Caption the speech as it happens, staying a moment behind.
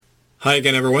Hi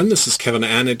again, everyone. This is Kevin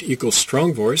Annett equals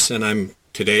Strong Voice, and I'm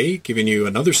today giving you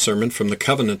another sermon from the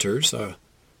Covenanters, a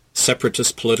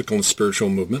separatist political and spiritual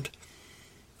movement,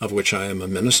 of which I am a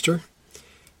minister.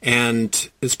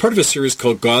 And it's part of a series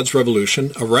called God's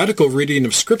Revolution, a radical reading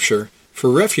of Scripture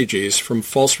for refugees from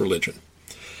false religion.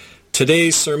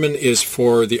 Today's sermon is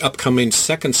for the upcoming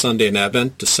second Sunday in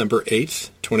Advent, December 8th,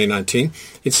 2019.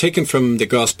 It's taken from the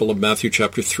Gospel of Matthew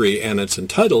chapter 3, and it's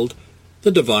entitled,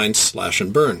 The Divine Slash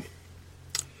and Burn.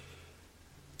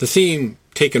 The theme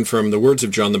taken from the words of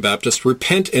John the Baptist,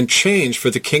 repent and change, for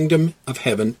the kingdom of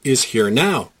heaven is here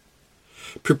now.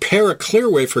 Prepare a clear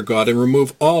way for God and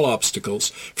remove all obstacles,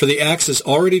 for the axe is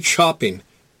already chopping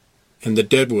and the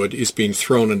dead wood is being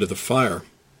thrown into the fire.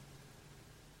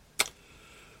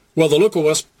 Well, the local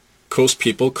West Coast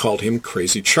people called him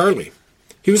Crazy Charlie.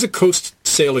 He was a Coast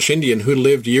Salish Indian who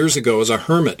lived years ago as a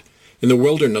hermit in the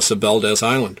wilderness of Valdez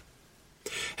Island.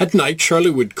 At night, Charlie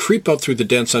would creep out through the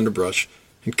dense underbrush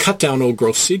and cut down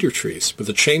old-growth cedar trees with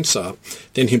a chainsaw.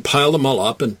 Then he'd pile them all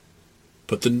up and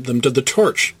put them to the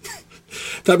torch.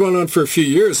 That went on for a few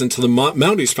years until the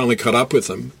Mounties finally caught up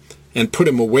with him and put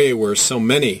him away where so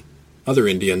many other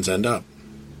Indians end up.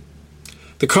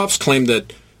 The cops claimed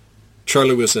that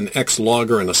Charlie was an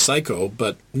ex-logger and a psycho,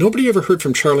 but nobody ever heard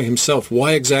from Charlie himself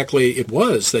why exactly it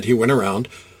was that he went around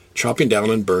chopping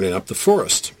down and burning up the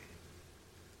forest.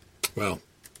 Well,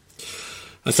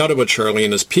 I thought about Charlie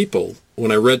and his people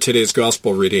when I read today's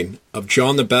gospel reading of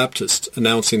John the Baptist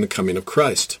announcing the coming of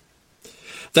Christ.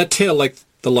 That tale, like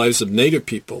the lives of native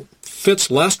people,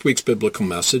 fits last week's biblical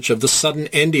message of the sudden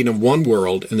ending of one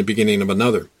world and the beginning of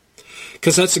another.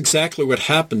 Because that's exactly what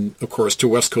happened, of course, to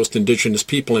West Coast indigenous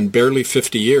people in barely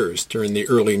 50 years during the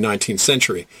early 19th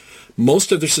century.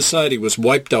 Most of their society was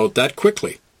wiped out that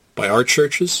quickly by our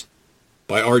churches,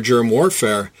 by our germ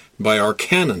warfare, by our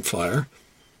cannon fire,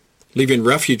 leaving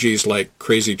refugees like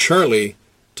Crazy Charlie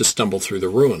to stumble through the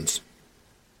ruins.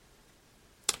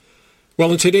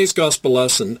 Well, in today's gospel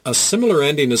lesson, a similar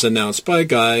ending is announced by a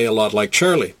guy a lot like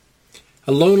Charlie,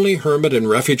 a lonely hermit and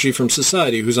refugee from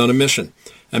society who's on a mission,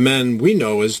 a man we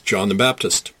know as John the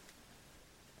Baptist.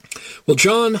 Well,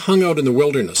 John hung out in the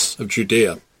wilderness of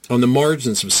Judea, on the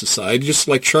margins of society, just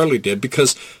like Charlie did,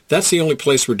 because that's the only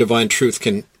place where divine truth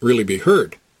can really be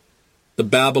heard. The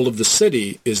babble of the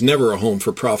city is never a home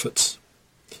for prophets.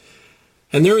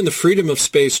 And there in the freedom of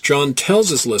space, John tells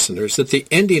his listeners that the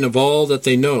ending of all that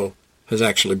they know has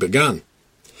actually begun.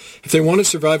 If they want to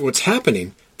survive what's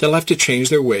happening, they'll have to change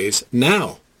their ways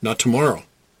now, not tomorrow.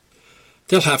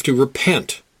 They'll have to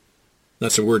repent.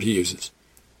 That's a word he uses.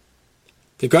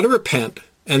 They've got to repent,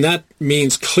 and that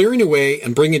means clearing away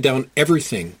and bringing down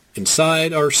everything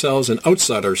inside ourselves and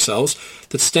outside ourselves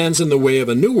that stands in the way of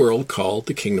a new world called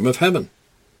the kingdom of heaven.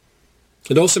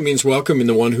 It also means welcoming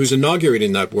the one who's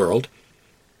inaugurating that world,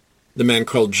 the man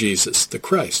called Jesus, the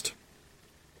Christ.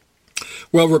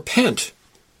 Well, repent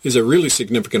is a really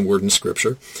significant word in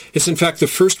Scripture. It's in fact the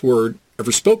first word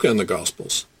ever spoken in the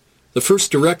Gospels, the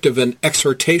first directive and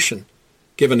exhortation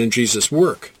given in Jesus'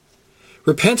 work.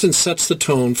 Repentance sets the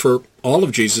tone for all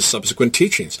of Jesus' subsequent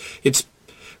teachings. It's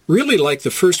really like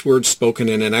the first words spoken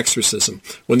in an exorcism,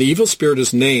 when the evil spirit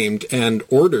is named and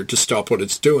ordered to stop what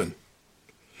it's doing.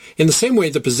 In the same way,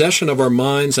 the possession of our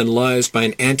minds and lives by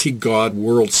an anti-God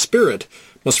world spirit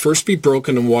must first be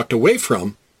broken and walked away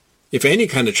from if any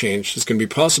kind of change is going to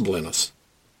be possible in us.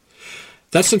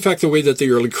 That's in fact the way that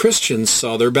the early Christians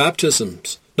saw their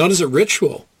baptisms, not as a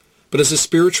ritual, but as a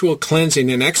spiritual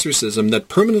cleansing and exorcism that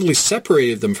permanently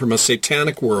separated them from a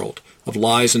satanic world of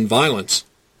lies and violence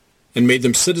and made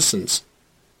them citizens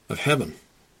of heaven.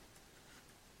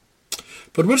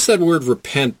 But what does that word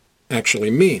repent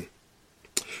actually mean?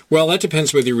 Well, that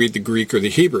depends whether you read the Greek or the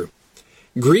Hebrew.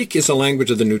 Greek is a language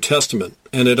of the New Testament,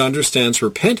 and it understands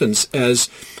repentance as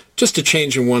just a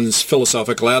change in one's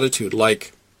philosophical attitude,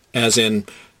 like, as in,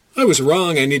 I was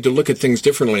wrong, I need to look at things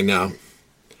differently now.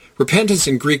 Repentance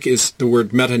in Greek is the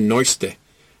word metanoiste,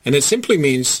 and it simply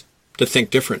means to think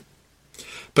different.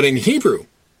 But in Hebrew,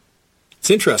 it's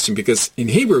interesting because in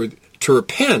Hebrew, to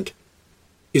repent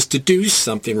is to do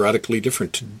something radically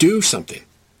different, to do something.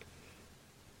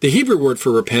 The Hebrew word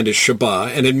for repent is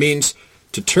shabah, and it means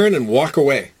to turn and walk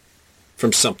away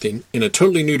from something in a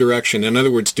totally new direction, in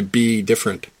other words, to be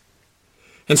different.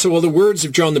 And so while the words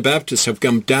of John the Baptist have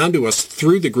come down to us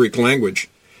through the Greek language,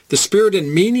 the spirit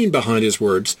and meaning behind his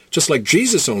words, just like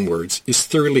Jesus' own words, is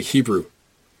thoroughly Hebrew.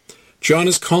 John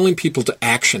is calling people to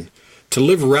action, to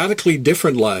live radically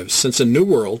different lives, since a new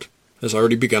world has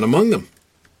already begun among them.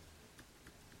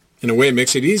 In a way, it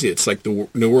makes it easy. It's like the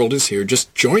new world is here.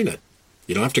 Just join it.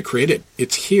 You don't have to create it.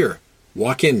 It's here.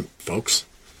 Walk in, folks.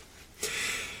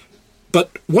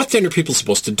 But what then are people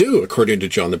supposed to do, according to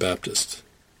John the Baptist?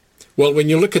 Well, when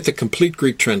you look at the complete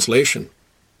Greek translation,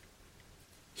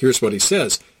 here's what he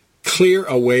says: clear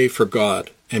a way for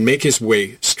God and make his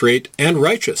way straight and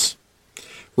righteous.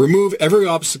 Remove every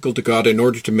obstacle to God in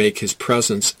order to make his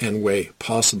presence and way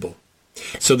possible.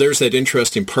 So there's that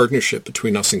interesting partnership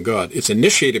between us and God. It's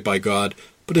initiated by God,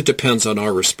 but it depends on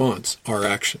our response, our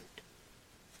action.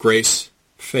 Grace,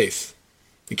 faith,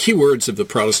 the key words of the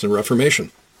Protestant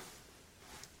Reformation.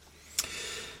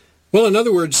 Well, in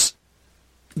other words,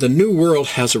 the new world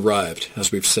has arrived,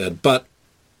 as we've said, but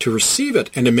to receive it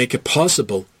and to make it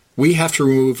possible, we have to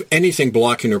remove anything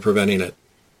blocking or preventing it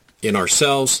in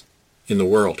ourselves, in the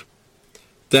world.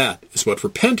 That is what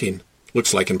repenting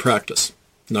looks like in practice,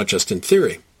 not just in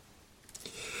theory.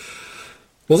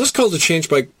 Well, this call to change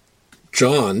by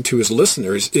John to his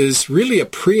listeners is really a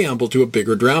preamble to a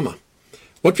bigger drama.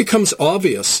 What becomes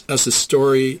obvious as the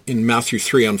story in Matthew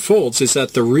 3 unfolds is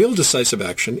that the real decisive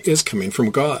action is coming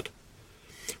from God.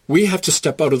 We have to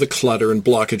step out of the clutter and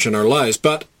blockage in our lives,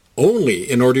 but only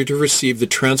in order to receive the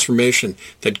transformation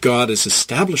that God is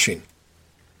establishing.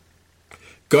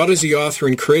 God is the author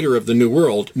and creator of the new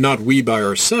world, not we by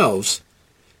ourselves,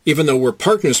 even though we're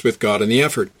partners with God in the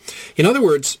effort. In other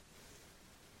words,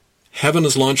 heaven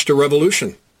has launched a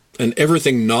revolution, and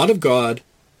everything not of God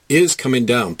is coming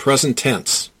down, present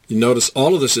tense. You notice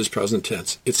all of this is present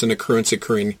tense. It's an occurrence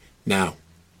occurring now.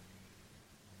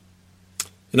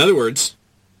 In other words,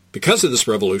 because of this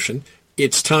revolution,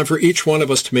 it's time for each one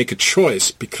of us to make a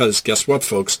choice because, guess what,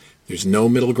 folks? There's no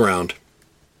middle ground.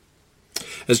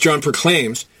 As John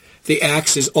proclaims, the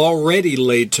axe is already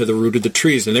laid to the root of the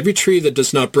trees, and every tree that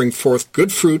does not bring forth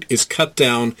good fruit is cut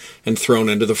down and thrown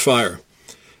into the fire.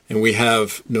 And we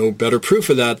have no better proof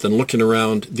of that than looking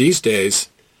around these days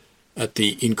at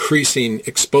the increasing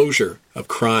exposure of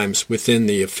crimes within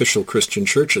the official Christian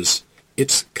churches.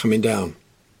 It's coming down.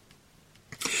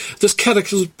 This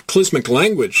cataclysmic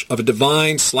language of a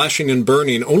divine slashing and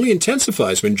burning only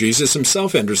intensifies when Jesus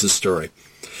himself enters the story.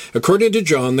 According to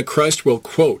John, the Christ will,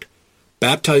 quote,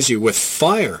 baptize you with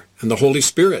fire and the Holy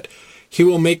Spirit. He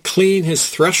will make clean his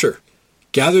thresher,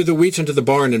 gather the wheat into the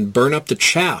barn, and burn up the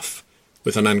chaff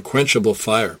with an unquenchable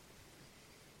fire.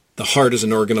 The heart is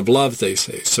an organ of love, they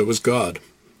say. So is God.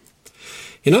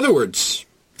 In other words,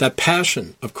 that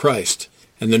passion of Christ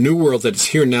and the new world that is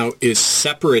here now is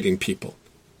separating people.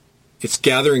 It's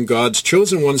gathering God's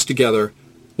chosen ones together,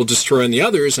 will destroy the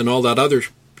others and all that other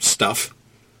stuff,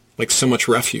 like so much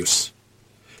refuse.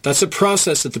 That's a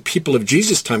process that the people of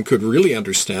Jesus' time could really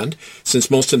understand, since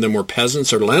most of them were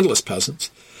peasants or landless peasants,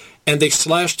 and they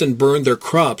slashed and burned their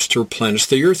crops to replenish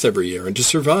the earth every year and to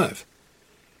survive.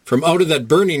 From out of that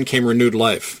burning came renewed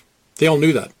life. They all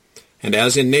knew that. And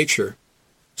as in nature,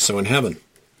 so in heaven.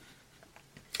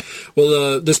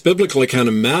 Well, this biblical account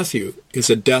of Matthew is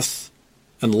a death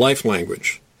and life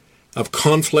language of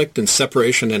conflict and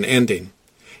separation and ending.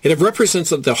 It represents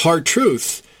the hard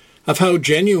truth of how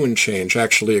genuine change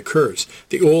actually occurs.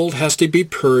 The old has to be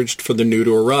purged for the new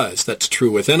to arise. That's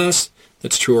true within us.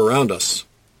 That's true around us.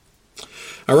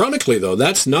 Ironically, though,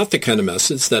 that's not the kind of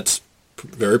message that's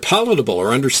very palatable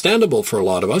or understandable for a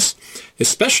lot of us,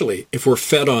 especially if we're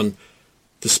fed on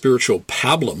the spiritual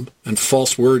pablum and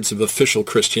false words of official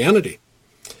Christianity.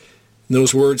 And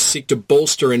those words seek to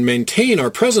bolster and maintain our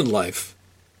present life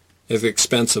at the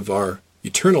expense of our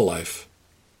eternal life.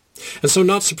 And so,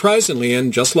 not surprisingly,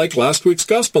 and just like last week's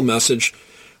gospel message,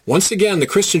 once again, the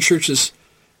Christian church's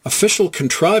official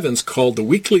contrivance called the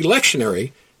weekly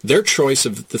lectionary, their choice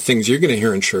of the things you're going to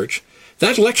hear in church,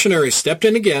 that lectionary stepped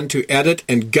in again to edit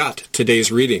and gut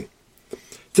today's reading.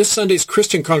 This Sunday's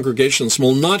Christian congregations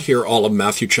will not hear all of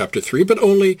Matthew chapter 3, but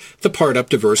only the part up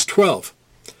to verse 12.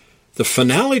 The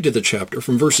finale to the chapter,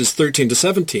 from verses 13 to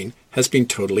 17, has been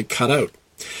totally cut out.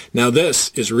 Now this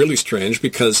is really strange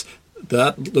because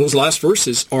those last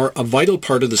verses are a vital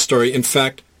part of the story, in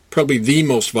fact, probably the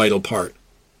most vital part.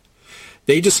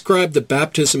 They describe the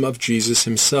baptism of Jesus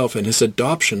himself and his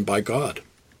adoption by God.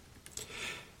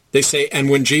 They say, and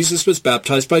when Jesus was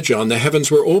baptized by John, the heavens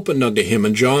were opened unto him,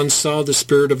 and John saw the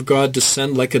Spirit of God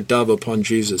descend like a dove upon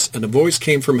Jesus. And a voice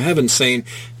came from heaven saying,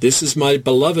 this is my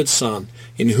beloved Son,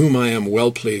 in whom I am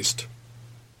well pleased.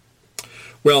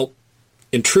 Well,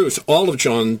 in truth, all of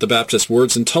John the Baptist's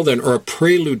words until then are a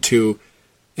prelude to,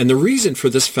 and the reason for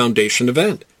this foundation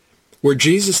event, where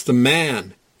Jesus the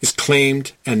man is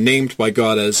claimed and named by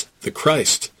God as the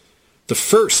Christ, the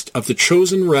first of the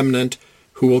chosen remnant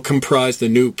who will comprise the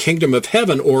new kingdom of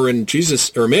heaven, or in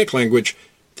Jesus' Aramaic language,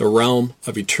 the realm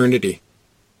of eternity.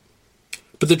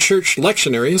 But the church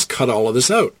lectionary has cut all of this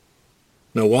out.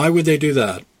 Now, why would they do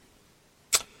that?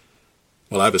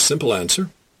 Well, I have a simple answer,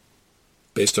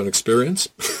 based on experience.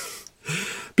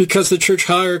 Because the church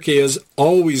hierarchy has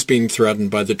always been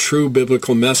threatened by the true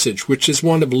biblical message, which is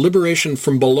one of liberation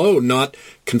from below, not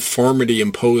conformity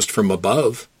imposed from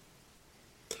above.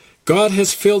 God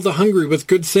has filled the hungry with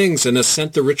good things and has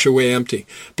sent the rich away empty.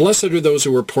 Blessed are those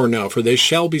who are poor now, for they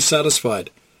shall be satisfied.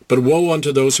 But woe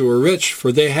unto those who are rich,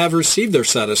 for they have received their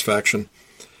satisfaction.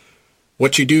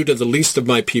 What you do to the least of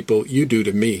my people, you do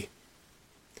to me.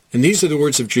 And these are the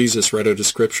words of Jesus read out of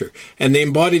Scripture. And they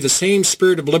embody the same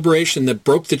spirit of liberation that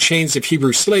broke the chains of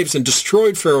Hebrew slaves and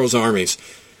destroyed Pharaoh's armies.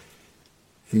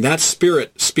 And that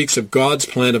spirit speaks of God's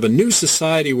plan of a new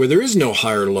society where there is no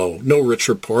high or low, no rich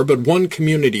or poor, but one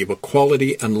community of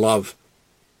equality and love.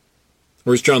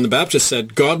 Or as John the Baptist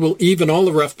said, God will even all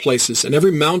the rough places, and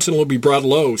every mountain will be brought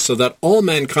low, so that all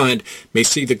mankind may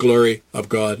see the glory of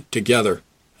God together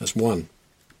as one.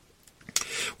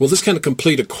 Well, this kind of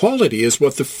complete equality is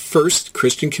what the first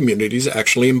Christian communities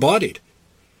actually embodied,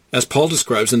 as Paul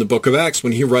describes in the book of Acts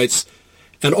when he writes,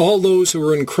 "And all those who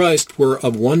were in Christ were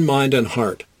of one mind and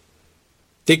heart.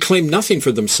 They claimed nothing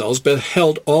for themselves, but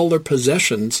held all their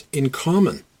possessions in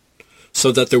common,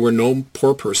 so that there were no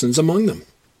poor persons among them."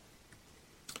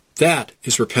 That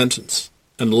is repentance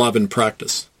and love in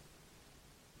practice.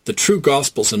 The true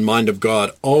gospels and mind of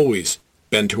God always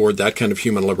bend toward that kind of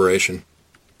human liberation.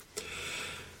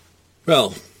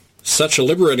 Well, such a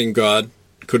liberating God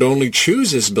could only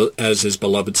choose as his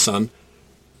beloved son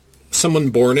someone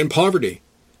born in poverty,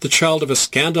 the child of a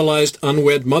scandalized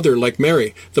unwed mother like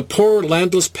Mary, the poor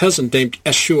landless peasant named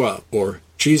Yeshua, or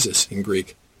Jesus in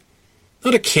Greek.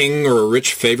 Not a king or a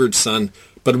rich favored son,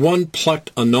 but one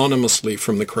plucked anonymously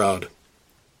from the crowd.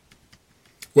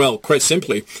 Well, quite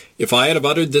simply, if I had have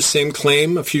uttered this same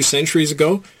claim a few centuries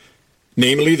ago,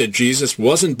 namely that Jesus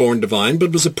wasn't born divine,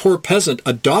 but was a poor peasant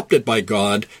adopted by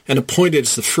God and appointed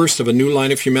as the first of a new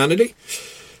line of humanity,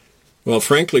 well,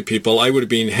 frankly, people, I would have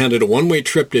been handed a one-way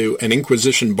trip to an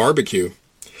Inquisition barbecue.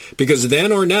 Because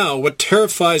then or now, what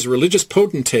terrifies religious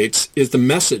potentates is the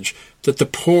message that the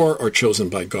poor are chosen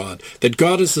by God, that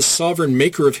God is the sovereign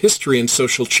maker of history and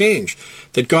social change,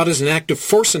 that God is an active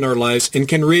force in our lives and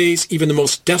can raise even the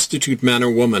most destitute man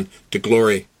or woman to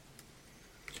glory.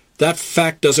 That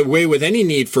fact does away with any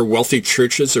need for wealthy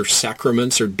churches or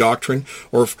sacraments or doctrine,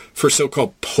 or for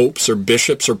so-called popes or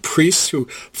bishops or priests who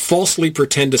falsely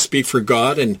pretend to speak for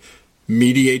God and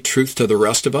mediate truth to the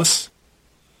rest of us.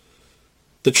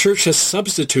 The church has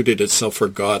substituted itself for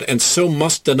God, and so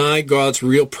must deny God's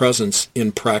real presence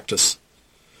in practice.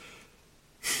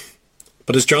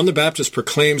 But as John the Baptist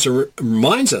proclaims and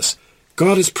reminds us,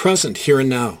 God is present here and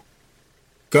now.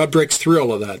 God breaks through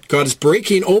all of that. God is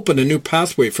breaking open a new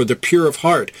pathway for the pure of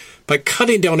heart by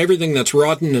cutting down everything that's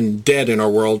rotten and dead in our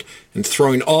world and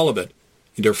throwing all of it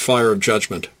into a fire of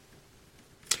judgment.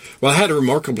 Well, I had a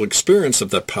remarkable experience of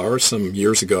that power some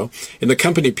years ago in the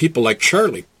company of people like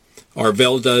Charlie, our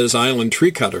Valdez Island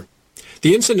tree cutter.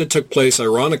 The incident took place,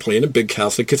 ironically, in a big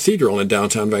Catholic cathedral in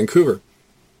downtown Vancouver.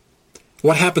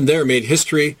 What happened there made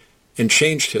history and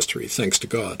changed history, thanks to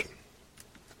God.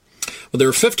 Well, there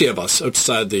were 50 of us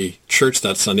outside the church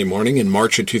that Sunday morning in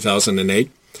March of 2008.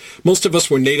 Most of us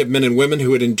were Native men and women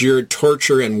who had endured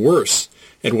torture and worse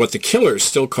at what the killers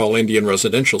still call Indian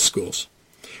residential schools.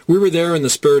 We were there in the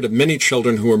spirit of many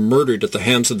children who were murdered at the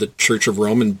hands of the Church of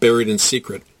Rome and buried in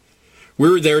secret. We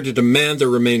were there to demand their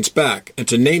remains back and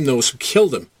to name those who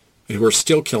killed them and who are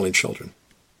still killing children.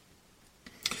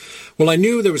 Well, I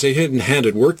knew there was a hidden hand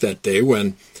at work that day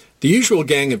when the usual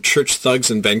gang of church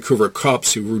thugs and Vancouver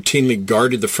cops who routinely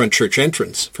guarded the front church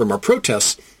entrance from our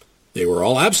protests, they were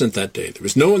all absent that day. There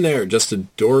was no one there, just a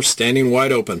door standing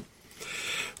wide open.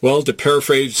 Well, to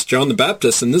paraphrase John the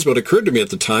Baptist, and this is what occurred to me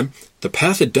at the time, the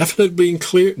path had definitely been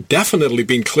cleared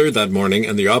that morning,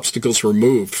 and the obstacles were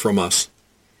removed from us.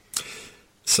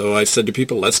 So I said to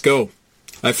people, let's go.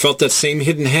 I felt that same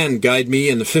hidden hand guide me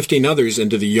and the 15 others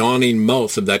into the yawning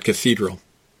mouth of that cathedral.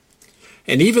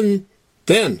 And even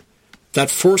then, that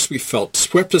force we felt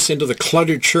swept us into the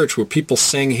cluttered church where people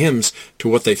sang hymns to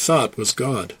what they thought was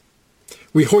God.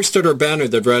 We hoisted our banner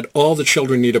that read, "All the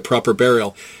children need a proper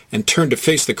burial," and turned to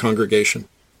face the congregation.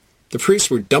 The priests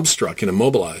were dumbstruck and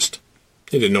immobilized.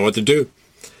 They didn't know what to do.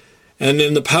 And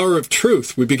in the power of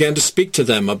truth, we began to speak to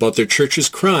them about their church's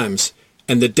crimes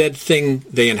and the dead thing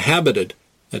they inhabited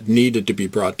that needed to be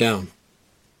brought down.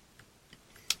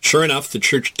 Sure enough, the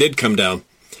church did come down.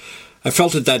 I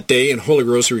felt it that day in Holy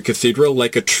Rosary Cathedral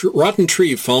like a rotten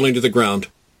tree falling to the ground.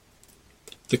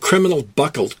 The criminal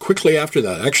buckled quickly after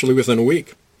that, actually within a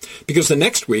week. Because the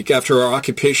next week, after our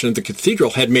occupation of the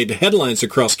cathedral had made headlines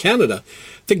across Canada,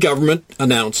 the government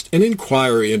announced an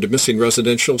inquiry into missing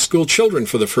residential school children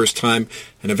for the first time,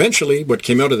 and eventually, what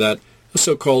came out of that, a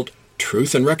so-called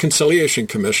Truth and Reconciliation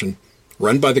Commission,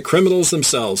 run by the criminals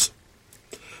themselves.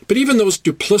 But even those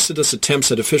duplicitous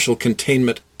attempts at official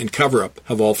containment and cover-up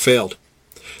have all failed.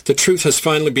 The truth has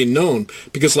finally been known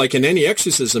because, like in any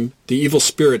exorcism, the evil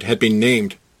spirit had been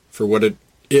named for what it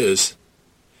is,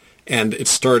 and it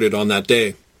started on that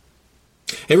day.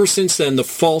 Ever since then, the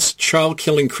false,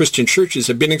 child-killing Christian churches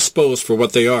have been exposed for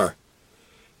what they are.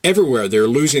 Everywhere they are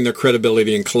losing their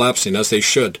credibility and collapsing, as they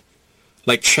should,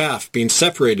 like chaff being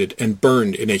separated and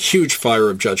burned in a huge fire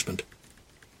of judgment.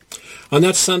 On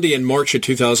that Sunday in March of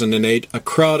 2008, a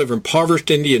crowd of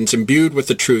impoverished Indians imbued with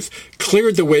the truth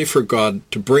cleared the way for God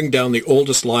to bring down the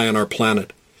oldest lie on our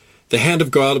planet. The hand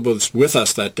of God was with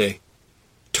us that day,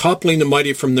 toppling the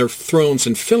mighty from their thrones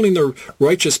and filling the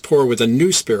righteous poor with a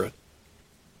new spirit.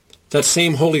 That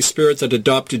same Holy Spirit that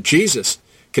adopted Jesus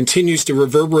continues to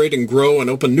reverberate and grow and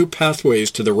open new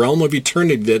pathways to the realm of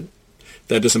eternity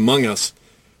that is among us,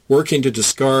 working to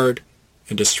discard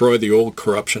and destroy the old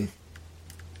corruption.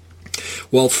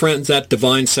 Well, friends, that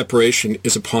divine separation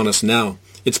is upon us now.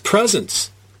 Its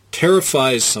presence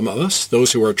terrifies some of us,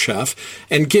 those who are chaff,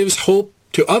 and gives hope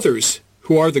to others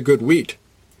who are the good wheat.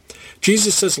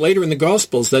 Jesus says later in the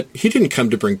Gospels that he didn't come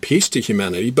to bring peace to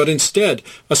humanity, but instead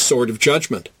a sword of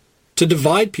judgment, to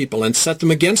divide people and set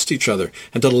them against each other,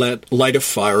 and to light a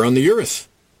fire on the earth.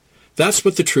 That's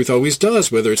what the truth always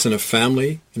does, whether it's in a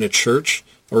family, in a church,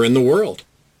 or in the world.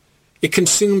 It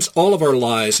consumes all of our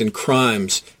lies and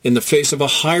crimes in the face of a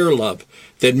higher love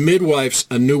that midwives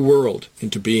a new world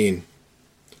into being.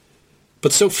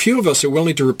 But so few of us are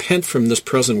willing to repent from this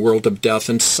present world of death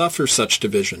and suffer such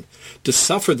division, to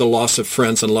suffer the loss of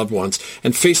friends and loved ones,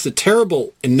 and face the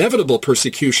terrible, inevitable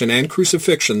persecution and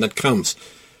crucifixion that comes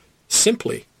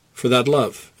simply for that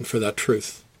love and for that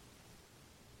truth.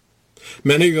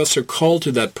 Many of us are called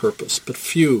to that purpose, but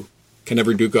few can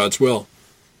ever do God's will.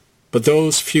 But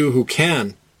those few who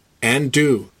can and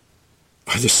do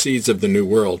are the seeds of the new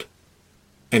world,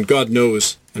 and God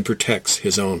knows and protects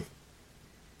his own.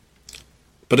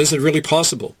 But is it really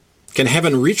possible? Can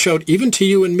heaven reach out even to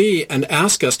you and me and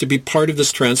ask us to be part of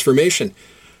this transformation,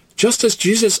 just as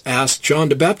Jesus asked John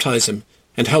to baptize him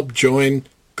and help join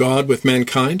God with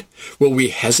mankind? Will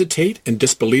we hesitate and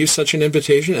disbelieve such an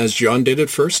invitation as John did at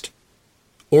first?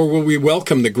 Or will we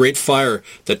welcome the great fire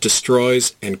that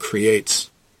destroys and creates?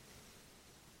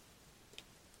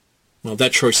 Well,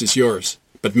 that choice is yours,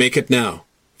 but make it now,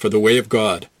 for the way of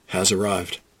God has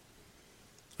arrived.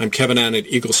 I'm Kevin Annett,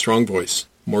 Eagle Strong Voice.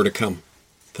 More to come.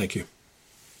 Thank you.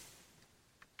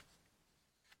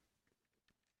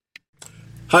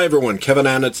 Hi everyone, Kevin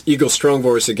Annett's Eagle Strong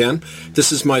Voice again.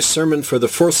 This is my sermon for the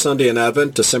fourth Sunday in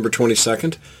Advent, December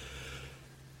 22nd.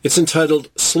 It's entitled,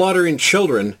 Slaughtering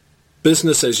Children,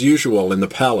 Business as Usual in the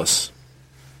Palace.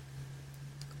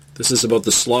 This is about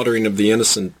the slaughtering of the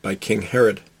innocent by King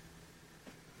Herod.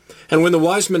 And when the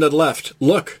wise men had left,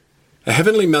 look, a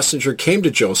heavenly messenger came to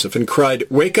Joseph and cried,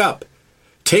 Wake up!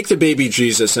 Take the baby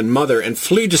Jesus and mother and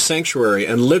flee to sanctuary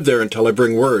and live there until I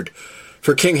bring word,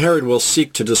 for King Herod will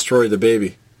seek to destroy the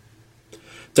baby.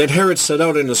 Then Herod set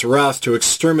out in his wrath to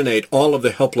exterminate all of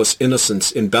the helpless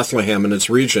innocents in Bethlehem and its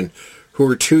region who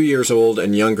were 2 years old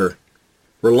and younger,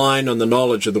 relying on the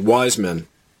knowledge of the wise men.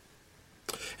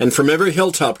 And from every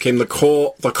hilltop came the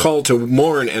call to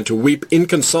mourn and to weep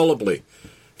inconsolably,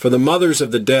 for the mothers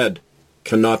of the dead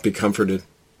cannot be comforted.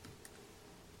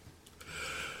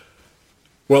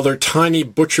 Well, their tiny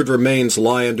butchered remains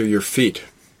lie under your feet.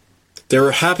 They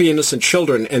were happy innocent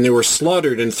children, and they were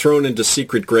slaughtered and thrown into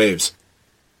secret graves.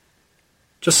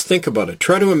 Just think about it.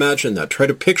 Try to imagine that. Try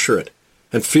to picture it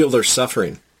and feel their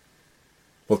suffering.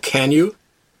 Well, can you?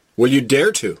 Will you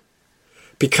dare to?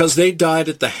 Because they died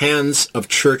at the hands of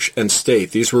church and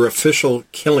state. These were official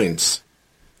killings.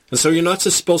 And so you're not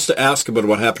supposed to ask about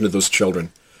what happened to those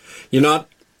children. You're not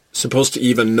supposed to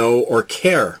even know or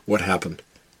care what happened,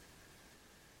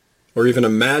 or even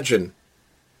imagine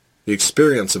the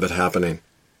experience of it happening.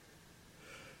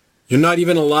 You're not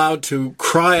even allowed to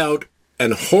cry out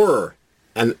in horror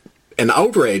and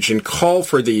outrage and call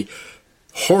for the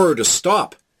horror to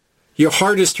stop. Your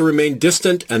heart is to remain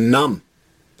distant and numb,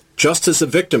 just as the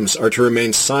victims are to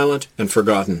remain silent and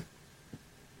forgotten,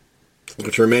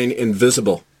 or to remain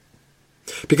invisible,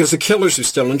 because the killers are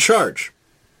still in charge.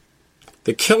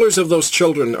 The killers of those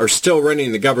children are still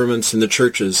running the governments and the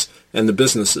churches and the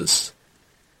businesses.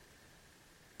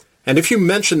 And if you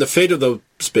mention the fate of those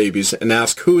babies and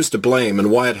ask who is to blame and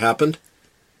why it happened,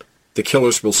 the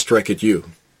killers will strike at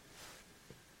you.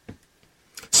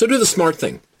 So do the smart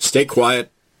thing. Stay quiet.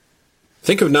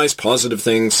 Think of nice, positive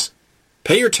things.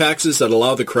 Pay your taxes that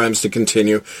allow the crimes to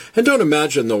continue. And don't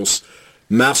imagine those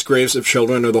mass graves of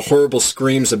children or the horrible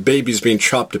screams of babies being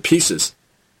chopped to pieces.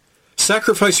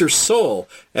 Sacrifice your soul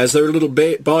as their little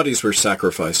bodies were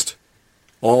sacrificed,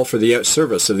 all for the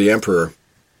service of the emperor.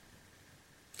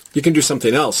 You can do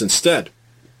something else instead.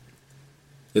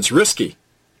 It's risky,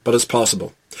 but it's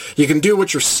possible. You can do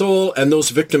what your soul and those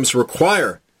victims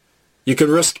require. You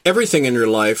can risk everything in your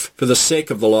life for the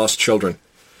sake of the lost children,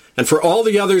 and for all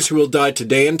the others who will die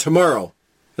today and tomorrow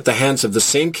at the hands of the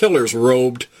same killers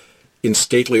robed in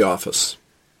stately office.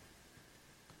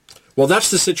 Well,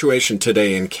 that's the situation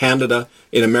today in Canada,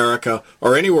 in America,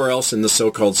 or anywhere else in the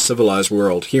so-called civilized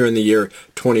world here in the year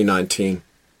 2019.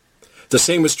 The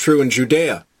same was true in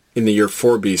Judea in the year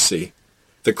 4 BC.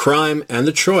 The crime and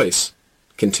the choice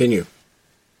continue.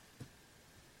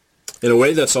 In a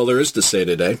way, that's all there is to say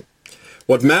today.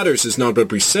 What matters is not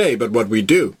what we say, but what we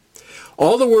do.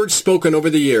 All the words spoken over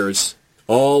the years,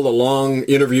 all the long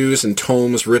interviews and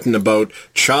tomes written about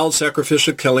child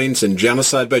sacrificial killings and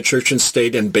genocide by church and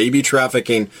state and baby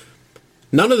trafficking,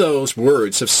 none of those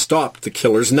words have stopped the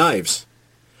killer's knives.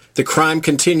 The crime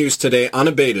continues today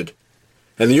unabated.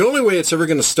 And the only way it's ever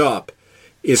going to stop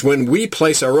is when we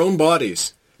place our own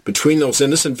bodies between those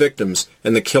innocent victims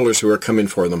and the killers who are coming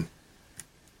for them.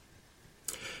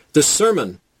 This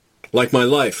sermon, like my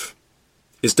life,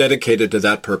 is dedicated to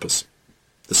that purpose,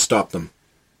 to stop them.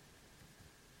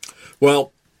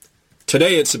 Well,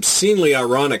 today it's obscenely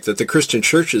ironic that the Christian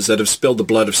churches that have spilled the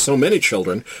blood of so many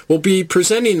children will be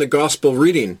presenting the gospel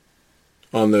reading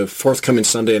on the forthcoming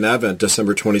Sunday in Advent,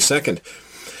 December 22nd.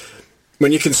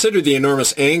 When you consider the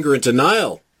enormous anger and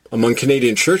denial among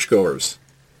Canadian churchgoers,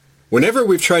 whenever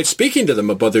we've tried speaking to them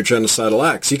about their genocidal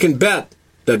acts, you can bet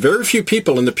that very few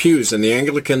people in the pews in the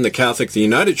Anglican, the Catholic, the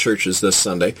United Churches this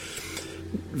Sunday,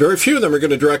 very few of them are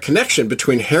going to draw a connection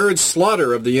between Herod's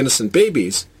slaughter of the innocent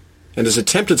babies and his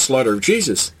attempted slaughter of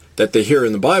Jesus that they hear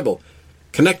in the Bible,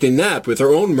 connecting that with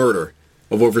their own murder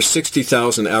of over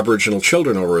 60,000 Aboriginal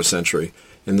children over a century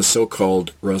in the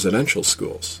so-called residential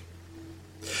schools.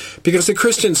 Because the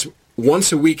Christians'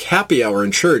 once-a-week happy hour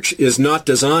in church is not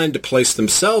designed to place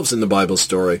themselves in the Bible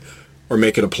story or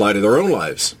make it apply to their own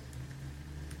lives.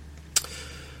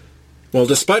 Well,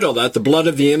 despite all that, the blood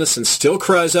of the innocent still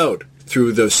cries out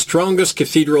through the strongest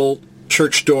cathedral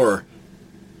church door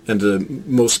and the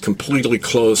most completely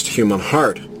closed human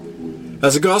heart.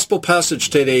 As the gospel passage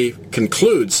today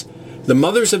concludes, the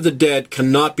mothers of the dead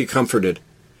cannot be comforted.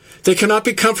 They cannot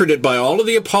be comforted by all of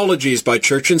the apologies by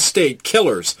church and state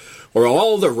killers, or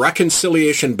all the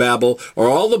reconciliation babble, or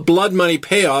all the blood money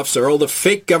payoffs, or all the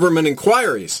fake government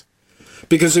inquiries.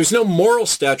 Because there's no moral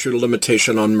statute of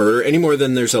limitation on murder any more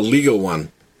than there's a legal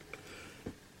one.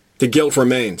 The guilt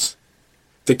remains.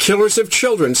 The killers of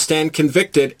children stand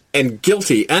convicted and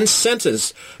guilty and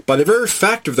sentenced by the very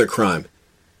fact of their crime,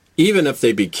 even if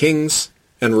they be kings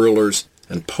and rulers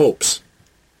and popes.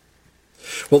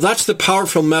 Well, that's the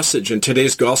powerful message in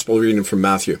today's gospel reading from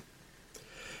Matthew.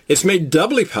 It's made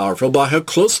doubly powerful by how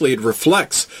closely it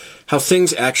reflects how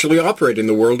things actually operate in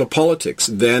the world of politics,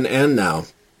 then and now.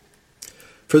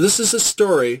 For this is a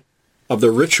story of the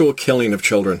ritual killing of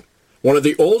children, one of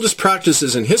the oldest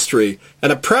practices in history, and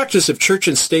a practice of church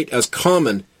and state as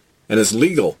common and as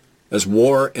legal as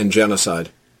war and genocide.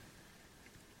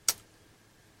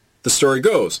 The story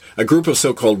goes, a group of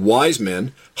so-called wise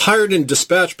men, hired and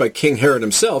dispatched by King Herod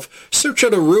himself, search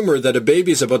out a rumor that a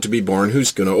baby is about to be born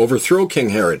who's going to overthrow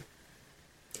King Herod.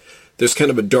 There's kind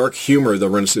of a dark humor that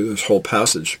runs through this whole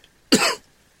passage.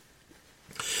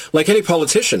 Like any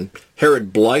politician,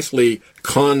 Herod blithely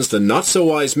cons the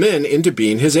not-so-wise men into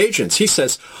being his agents. He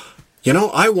says,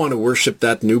 I want to worship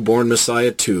that newborn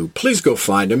Messiah too. Please go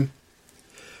find him.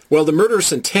 Well, the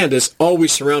murderous intent is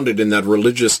always surrounded in that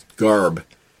religious garb,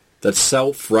 that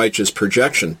self-righteous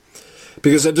projection.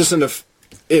 Because isn't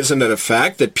it a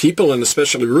fact that people, and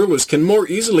especially rulers, can more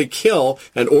easily kill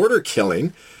and order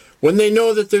killing when they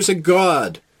know that there's a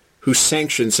God who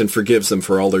sanctions and forgives them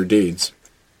for all their deeds?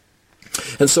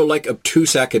 And so, like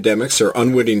obtuse academics or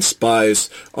unwitting spies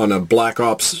on a black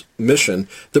ops mission,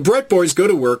 the Bright Boys go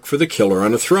to work for the killer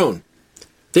on a throne.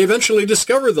 They eventually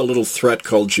discover the little threat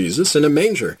called Jesus in a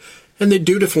manger, and they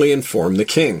dutifully inform the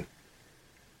king.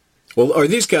 Well, are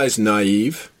these guys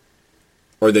naive?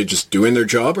 Or are they just doing their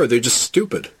job, or are they just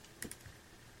stupid?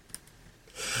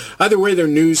 Either way, their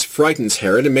news frightens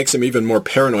Herod and makes him even more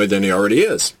paranoid than he already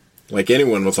is. Like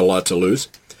anyone with a lot to lose,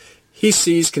 he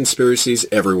sees conspiracies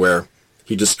everywhere.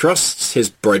 He distrusts his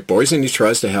Bright Boys and he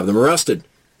tries to have them arrested.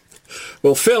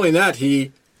 Well, failing that,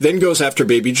 he then goes after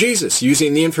baby Jesus,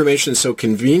 using the information so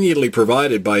conveniently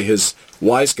provided by his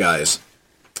wise guys.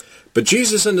 But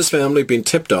Jesus and his family have been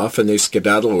tipped off, and they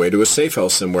skedaddle away to a safe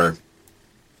house somewhere.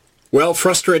 Well,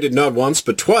 frustrated not once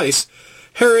but twice,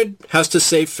 Herod has to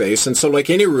save face, and so like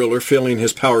any ruler feeling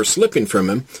his power slipping from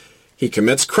him, he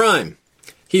commits crime.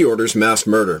 He orders mass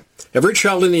murder. Every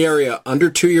child in the area under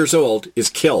 2 years old is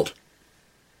killed.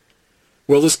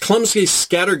 Well, this clumsy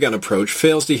scattergun approach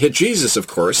fails to hit Jesus, of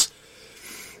course,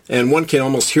 and one can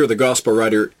almost hear the gospel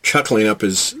writer chuckling up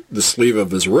the sleeve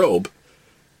of his robe,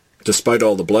 despite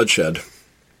all the bloodshed.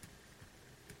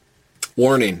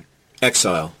 Warning,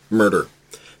 exile, murder.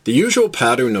 The usual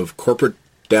pattern of corporate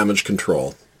damage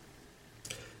control.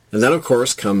 And then, of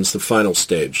course, comes the final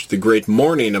stage, the great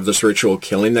mourning of this ritual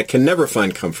killing that can never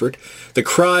find comfort, the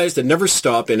cries that never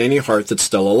stop in any heart that's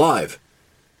still alive.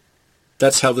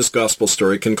 That's how this gospel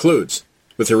story concludes,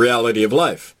 with the reality of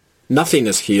life. Nothing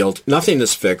is healed, nothing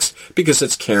is fixed, because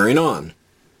it's carrying on.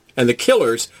 And the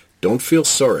killers don't feel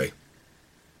sorry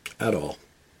at all.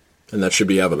 And that should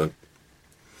be evident.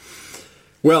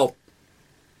 Well,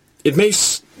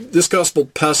 this gospel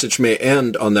passage may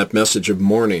end on that message of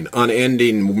mourning,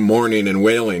 unending mourning and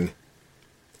wailing.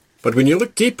 But when you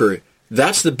look deeper,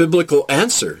 that's the biblical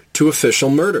answer to official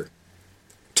murder.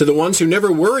 To the ones who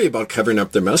never worry about covering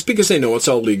up their mess because they know it's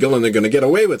all legal and they're going to get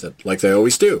away with it, like they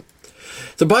always do.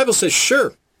 The Bible says,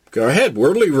 sure, go ahead,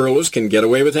 worldly rulers can get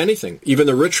away with anything, even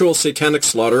the ritual satanic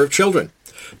slaughter of children.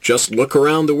 Just look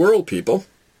around the world, people.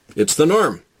 It's the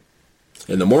norm.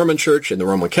 In the Mormon Church, in the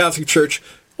Roman Catholic Church,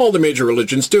 all the major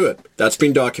religions do it. That's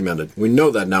been documented. We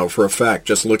know that now for a fact.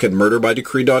 Just look at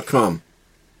murderbydecree.com.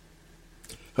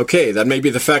 Okay, that may be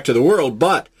the fact of the world,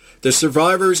 but the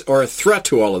survivors are a threat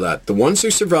to all of that. The ones who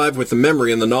survive with the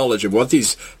memory and the knowledge of what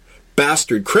these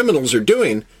bastard criminals are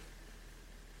doing,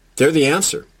 they're the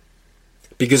answer.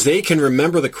 Because they can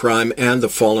remember the crime and the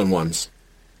fallen ones.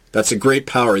 That's a great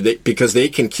power, because they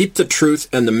can keep the truth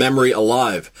and the memory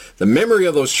alive. The memory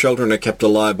of those children are kept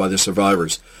alive by the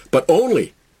survivors. But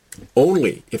only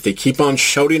if they keep on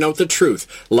shouting out the truth,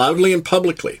 loudly and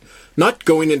publicly. Not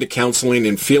going into counseling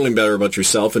and feeling better about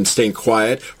yourself and staying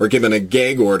quiet or giving a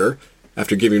gag order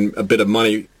after giving a bit of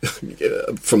money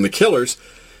from the killers.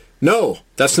 No,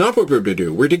 that's not what we're to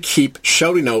do. We're to keep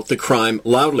shouting out the crime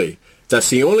loudly. That's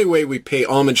the only way we pay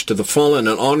homage to the fallen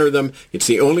and honor them. It's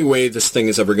the only way this thing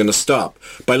is ever going to stop.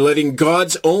 By letting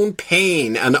God's own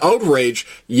pain and outrage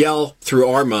yell through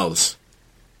our mouths.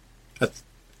 That's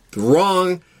the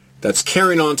wrong that's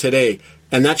carrying on today.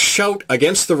 And that shout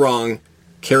against the wrong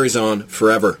carries on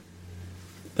forever.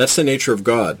 That's the nature of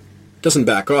God. It doesn't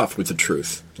back off with the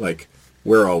truth, like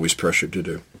we're always pressured to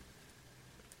do.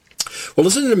 Well,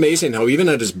 isn't it amazing how even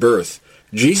at his birth,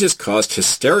 Jesus caused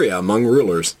hysteria among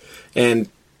rulers and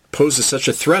poses such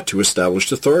a threat to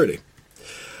established authority?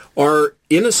 Our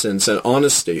innocence and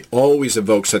honesty always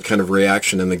evokes that kind of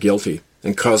reaction in the guilty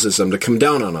and causes them to come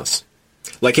down on us.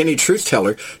 Like any truth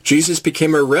teller, Jesus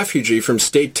became a refugee from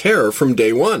state terror from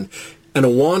day one and a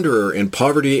wanderer in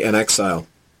poverty and exile.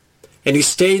 And he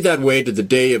stayed that way to the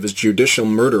day of his judicial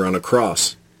murder on a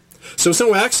cross. So it's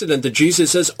no accident that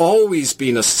Jesus has always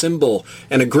been a symbol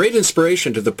and a great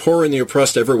inspiration to the poor and the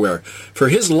oppressed everywhere, for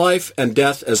his life and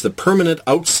death as the permanent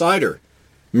outsider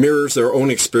mirrors their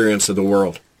own experience of the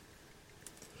world.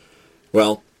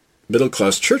 Well,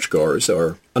 middle-class churchgoers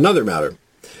are another matter.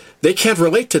 They can't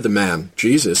relate to the man,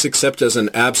 Jesus, except as an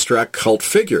abstract cult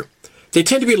figure. They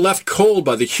tend to be left cold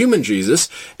by the human Jesus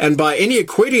and by any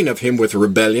equating of him with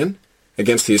rebellion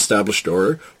against the established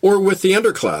order or with the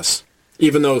underclass,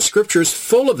 even though Scripture is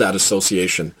full of that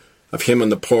association of him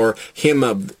and the poor,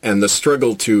 and the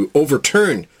struggle to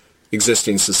overturn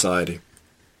existing society.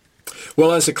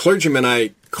 Well, as a clergyman,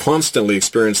 I constantly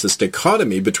experience this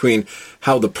dichotomy between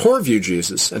how the poor view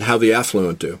Jesus and how the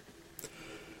affluent do.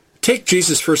 Take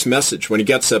Jesus' first message when he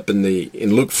gets up in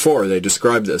Luke 4, they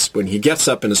describe this, when he gets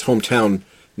up in his hometown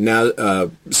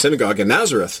synagogue in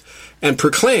Nazareth and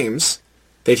proclaims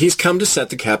that he's come to set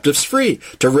the captives free,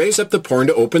 to raise up the poor and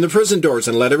to open the prison doors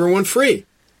and let everyone free.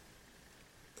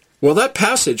 Well, that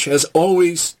passage has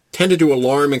always tended to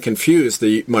alarm and confuse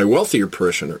my wealthier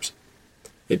parishioners.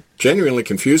 It genuinely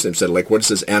confused them, said, like, what is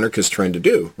this anarchist trying to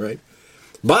do, right?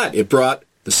 But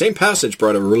the same passage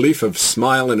brought a relief of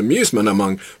smile and amusement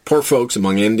among poor folks,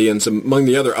 among Indians, among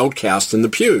the other outcasts in the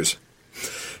pews.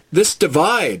 This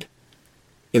divide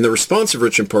in the response of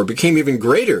rich and poor became even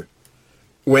greater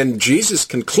when Jesus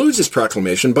concludes his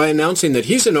proclamation by announcing that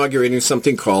he's inaugurating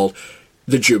something called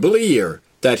the Jubilee Year,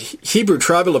 that Hebrew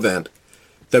tribal event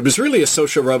that was really a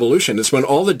social revolution. It's when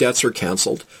all the debts were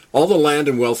canceled, all the land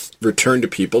and wealth returned to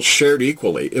people, shared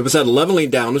equally. It was that leveling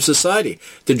down of society,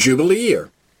 the Jubilee year.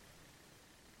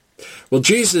 Well,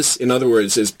 Jesus, in other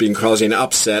words, has been causing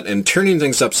upset and turning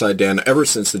things upside down ever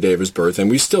since the day of his birth, and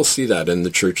we still see that in the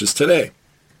churches today,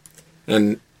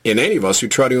 and in any of us who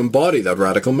try to embody that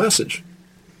radical message.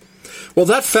 Well,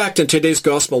 that fact in today's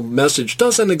gospel message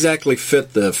doesn't exactly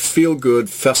fit the feel-good,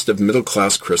 festive,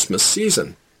 middle-class Christmas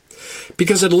season,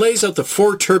 because it lays out the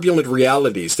four turbulent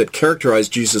realities that characterize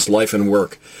Jesus' life and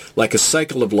work, like a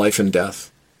cycle of life and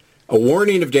death. A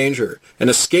warning of danger, an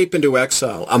escape into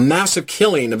exile, a massive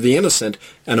killing of the innocent,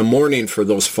 and a mourning for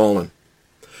those fallen.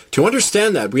 To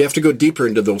understand that, we have to go deeper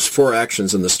into those four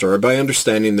actions in the story by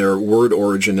understanding their word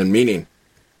origin and meaning.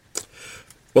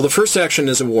 Well, the first action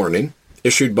is a warning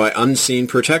issued by unseen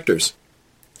protectors,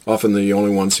 often the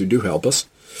only ones who do help us.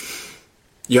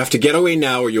 You have to get away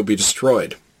now or you'll be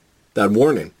destroyed. That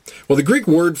warning. Well, the Greek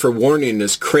word for warning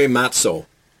is kremazo,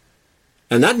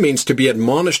 and that means to be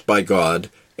admonished by God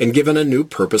and given a new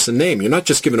purpose and name. You're not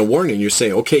just given a warning. You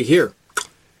say, okay, here's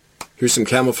some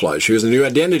camouflage. Here's a new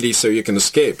identity so you can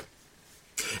escape.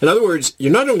 In other words,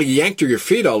 you're not only yanked to your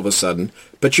feet all of a sudden,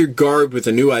 but you're garbed with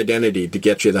a new identity to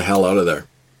get you the hell out of there.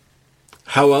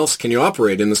 How else can you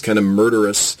operate in this kind of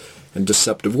murderous and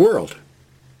deceptive world?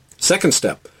 Second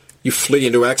step, you flee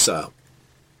into exile.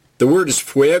 The word is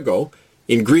fuego.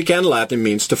 In Greek and Latin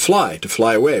means to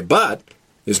fly away. But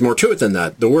there's more to it than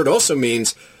that. The word also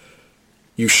means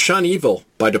you shun evil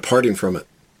by departing from it.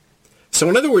 So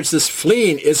in other words, this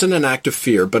fleeing isn't an act of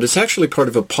fear, but it's actually part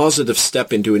of a positive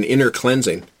step into an inner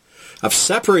cleansing, of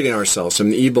separating ourselves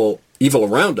from the evil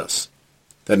around us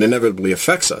that inevitably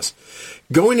affects us.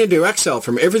 Going into exile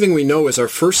from everything we know is our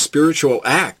first spiritual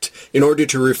act in order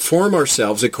to reform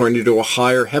ourselves according to a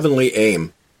higher heavenly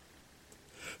aim.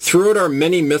 Throughout our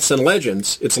many myths and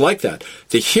legends, it's like that.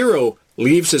 The hero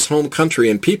leaves his home country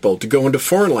and people to go into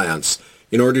foreign lands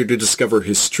in order to discover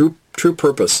his true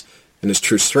purpose and his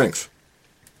true strength.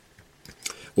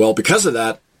 Well, because of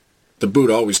that, the boot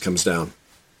always comes down.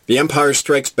 The empire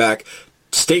strikes back.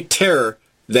 State terror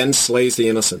then slays the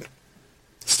innocent.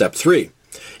 Step 3.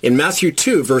 In Matthew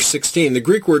 2, verse 16, the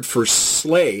Greek word for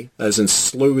slay, as in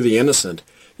slew the innocent,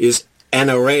 is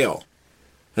anoreo.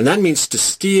 And that means to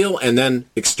steal and then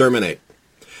exterminate.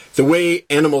 The way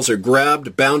animals are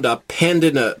grabbed, bound up, penned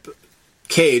in a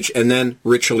cage, and then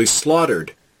ritually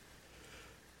slaughtered.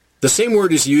 The same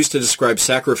word is used to describe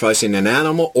sacrificing an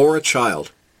animal or a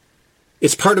child.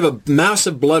 It's part of a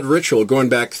massive blood ritual going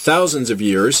back thousands of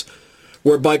years,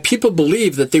 whereby people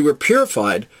believed that they were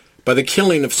purified by the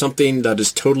killing of something that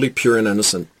is totally pure and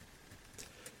innocent.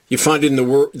 You find in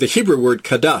the Hebrew word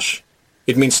kadash.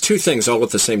 It means two things all at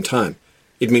the same time.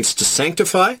 It means to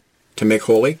sanctify, to make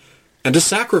holy, and to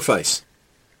sacrifice.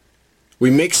 We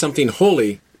make something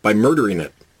holy by murdering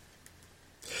it.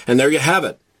 And there you have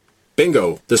it.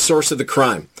 Bingo, the source of the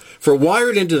crime. For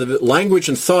wired into the language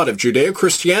and thought of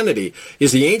Judeo-Christianity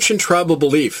is the ancient tribal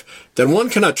belief that one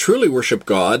cannot truly worship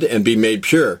God and be made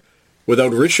pure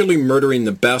without ritually murdering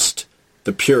the best,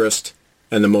 the purest,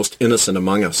 and the most innocent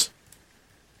among us.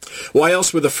 Why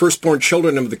else were the firstborn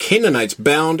children of the Canaanites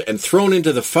bound and thrown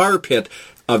into the fire pit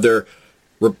of their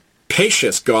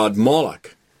rapacious god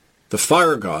Moloch, the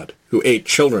fire god who ate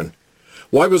children?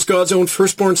 Why was God's own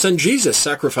firstborn son Jesus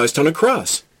sacrificed on a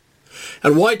cross?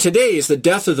 And why today is the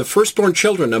death of the firstborn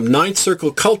children of Ninth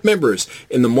Circle cult members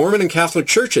in the Mormon and Catholic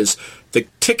churches the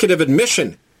ticket of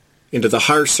admission into the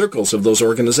higher circles of those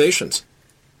organizations?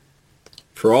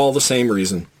 For all the same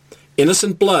reason.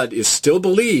 Innocent blood is still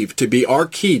believed to be our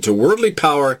key to worldly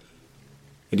power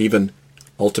and even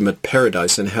ultimate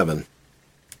paradise in heaven.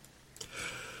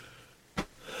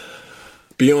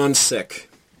 Beyond sick.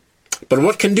 But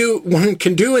what one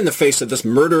can do in the face of this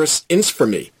murderous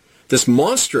infamy, this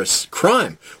monstrous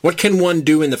crime? What can one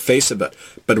do in the face of it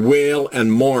but wail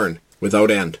and mourn without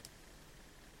end?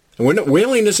 And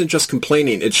wailing isn't just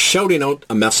complaining, it's shouting out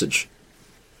a message.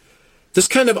 This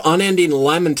kind of unending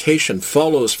lamentation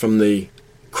follows from the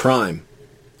crime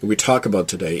that we talk about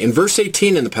today. In verse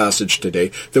 18 in the passage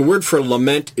today, the word for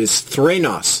lament is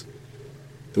threnos.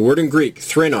 The word in Greek,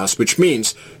 threnos, which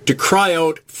means to cry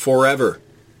out forever.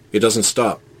 It doesn't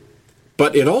stop.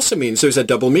 But it also means, there's a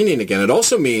double meaning again, it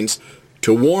also means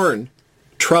to warn,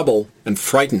 trouble, and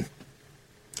frighten.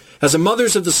 As the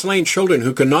mothers of the slain children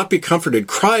who cannot be comforted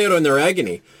cry out in their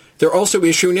agony, they're also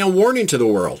issuing a warning to the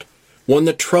world, one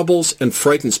that troubles and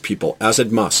frightens people, as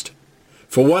it must.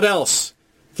 For what else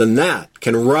than that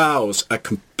can rouse a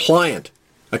complicit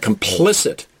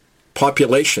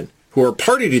population who are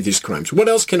party to these crimes? What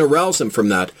else can arouse them from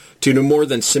that to do more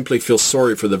than simply feel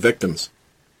sorry for the victims?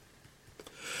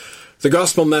 The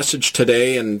gospel message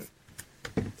today, and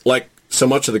like so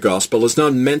much of the gospel, is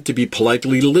not meant to be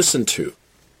politely listened to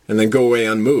and then go away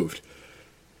unmoved.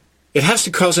 It has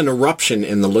to cause an eruption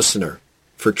in the listener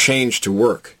for change to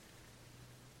work.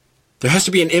 There has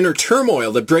to be an inner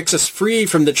turmoil that breaks us free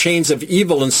from the chains of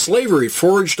evil and slavery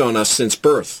forged on us since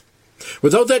birth.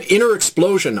 Without that inner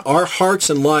explosion, our hearts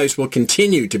and lives will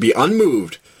continue to be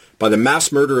unmoved by the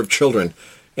mass murder of children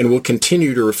and will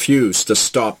continue to refuse to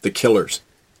stop the killers.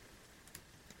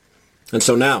 And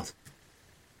so now,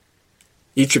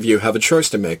 each of you have a choice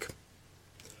to make.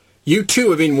 You too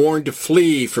have been warned to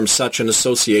flee from such an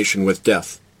association with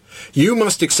death. You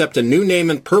must accept a new name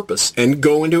and purpose and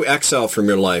go into exile from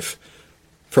your life,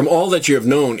 from all that you have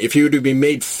known, if you are to be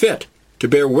made fit to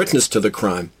bear witness to the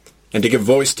crime and to give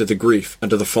voice to the grief and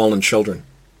to the fallen children.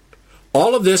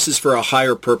 All of this is for a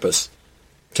higher purpose,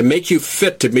 to make you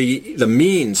fit to be the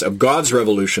means of God's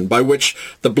revolution by which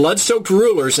the blood-soaked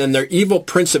rulers and their evil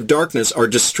prince of darkness are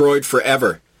destroyed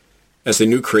forever as the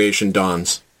new creation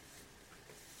dawns.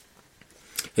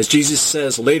 As Jesus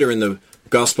says later in the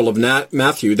Gospel of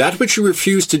Matthew, that which you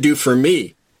refuse to do for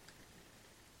me,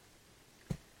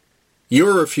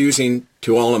 you're refusing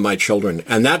to all of my children,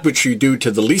 and that which you do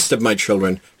to the least of my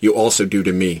children, you also do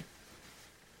to me.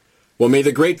 Well, may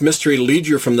the great mystery lead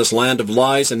you from this land of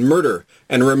lies and murder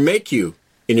and remake you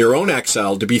in your own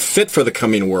exile to be fit for the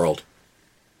coming world,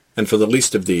 and for the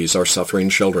least of these, our suffering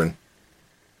children.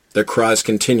 Their cries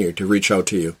continue to reach out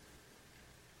to you.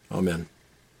 Amen.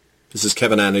 This is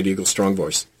Kevin Annett, Eagle Strong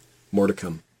Voice. More to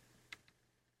come.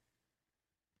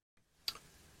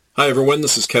 Hi everyone,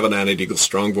 this is Kevin Annett, Eagle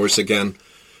Strong Voice again.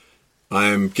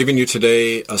 I'm giving you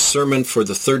today a sermon for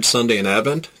the third Sunday in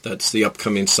Advent. That's the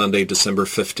upcoming Sunday, December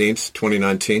 15th,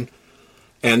 2019.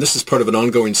 And this is part of an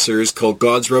ongoing series called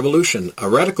God's Revolution, a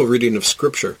radical reading of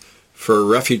Scripture for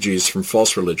refugees from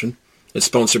false religion. It's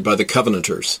sponsored by the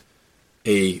Covenanters,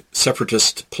 a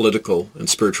separatist political and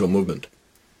spiritual movement.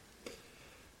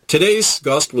 Today's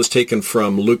gospel is taken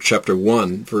from Luke chapter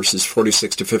 1, verses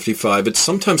 46 to 55. It's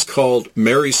sometimes called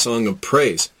Mary's Song of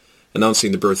Praise,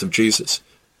 announcing the birth of Jesus,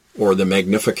 or the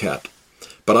Magnificat.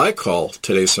 But I call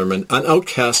today's sermon An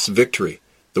Outcast's Victory,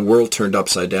 the World Turned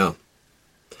Upside Down.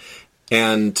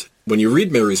 And when you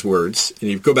read Mary's words, and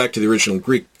you go back to the original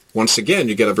Greek, once again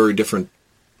you get a very different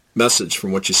message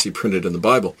from what you see printed in the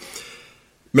Bible.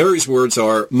 Mary's words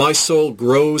are, "My soul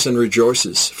grows and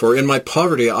rejoices, for in my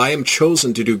poverty I am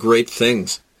chosen to do great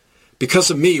things. Because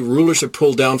of me, rulers are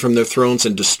pulled down from their thrones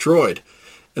and destroyed,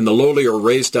 and the lowly are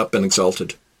raised up and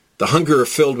exalted. The hungry are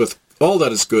filled with all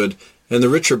that is good, and the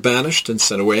rich are banished and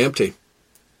sent away empty."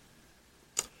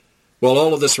 Well,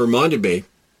 all of this reminded me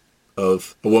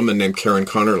of a woman named Karen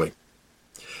Connerly.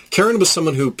 Karen was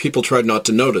someone who people tried not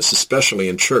to notice, especially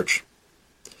in church.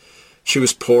 She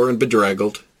was poor and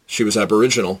bedraggled. She was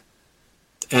Aboriginal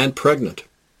and pregnant,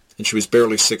 and she was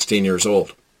barely 16 years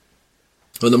old.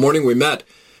 On the morning we met,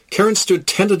 Karen stood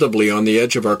tentatively on the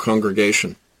edge of our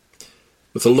congregation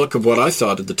with a look of what I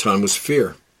thought at the time was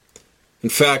fear. In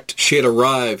fact, she had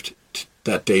arrived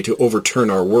that day to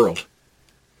overturn our world.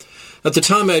 At the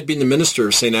time, I had been the minister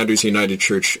of St. Andrew's United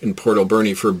Church in Port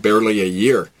Alberni for barely a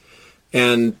year,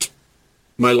 and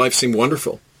my life seemed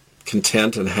wonderful,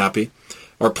 content and happy.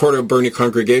 Our Port Alberni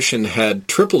congregation had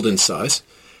tripled in size,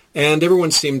 and everyone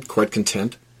seemed quite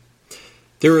content.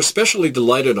 They were especially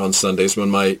delighted on Sundays when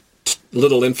my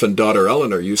little infant daughter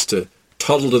Eleanor used to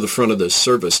toddle to the front of the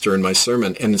service during my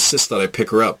sermon and insist that I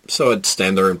pick her up. So I'd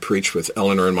stand there and preach with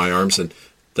Eleanor in my arms, and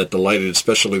that delighted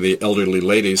especially the elderly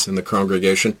ladies in the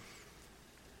congregation.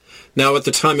 Now, at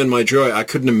the time in my joy, I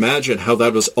couldn't imagine how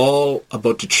that was all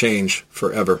about to change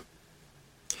forever.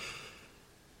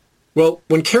 Well,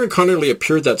 when Karen Connerly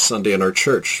appeared that Sunday in our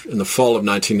church in the fall of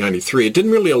 1993, it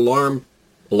didn't really alarm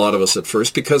a lot of us at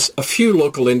first because a few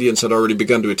local Indians had already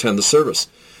begun to attend the service.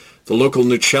 The local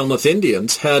New Chelmouth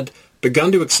Indians had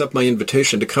begun to accept my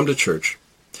invitation to come to church.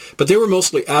 But they were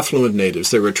mostly affluent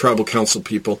natives. They were tribal council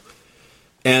people,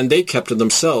 and they kept to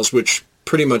themselves, which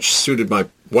pretty much suited my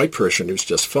white parishioners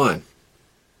just fine.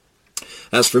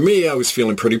 As for me, I was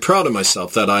feeling pretty proud of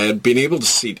myself that I had been able to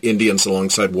seat Indians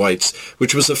alongside whites,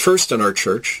 which was a first in our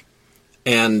church,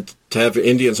 and to have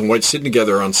Indians and whites sitting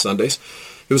together on Sundays.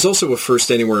 It was also a first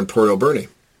anywhere in Port Alberni.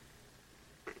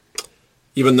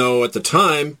 Even though at the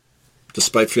time,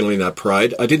 despite feeling that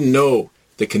pride, I didn't know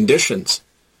the conditions,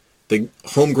 the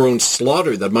homegrown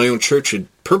slaughter that my own church had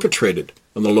perpetrated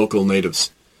on the local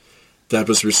natives that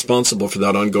was responsible for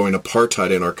that ongoing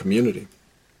apartheid in our community.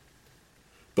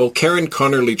 Well, Karen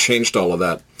Connerly changed all of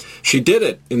that. She did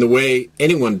it in the way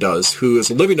anyone does who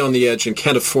is living on the edge and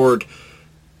can't afford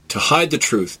to hide the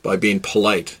truth by being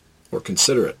polite or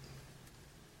considerate.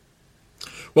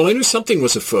 Well, I knew something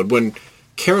was afoot when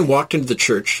Karen walked into the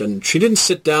church, and she didn't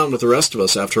sit down with the rest of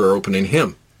us after our opening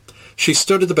hymn. She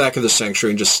stood at the back of the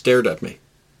sanctuary and just stared at me.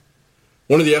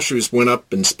 One of the ushers went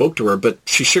up and spoke to her, but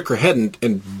she shook her head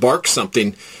and barked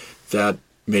something that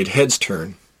made heads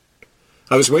turn.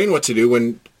 I was weighing what to do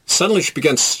when suddenly she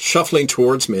began shuffling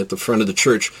towards me at the front of the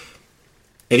church,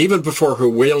 and even before her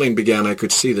wailing began, I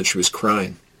could see that she was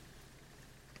crying.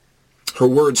 Her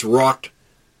words rocked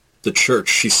the church.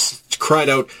 She cried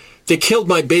out, "They killed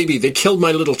my baby! They killed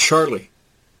my little Charlie!"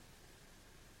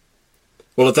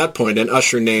 Well, at that point, an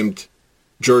usher named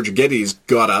George Geddes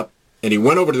got up, and he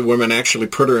went over to the woman and actually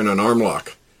put her in an arm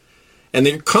lock. And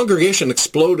the congregation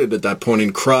exploded at that point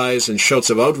in cries and shouts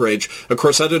of outrage. Of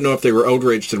course, I didn't know if they were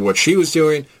outraged at what she was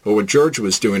doing or what George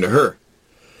was doing to her.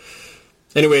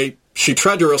 Anyway, she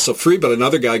tried to wrestle free, but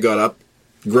another guy got up,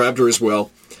 grabbed her as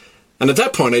well. And at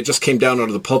that point, I just came down out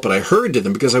of the pulpit. I hurried to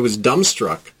them because I was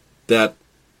dumbstruck that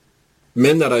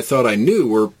men that I thought I knew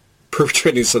were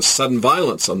perpetrating such sudden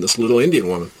violence on this little Indian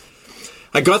woman.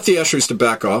 I got the ushers to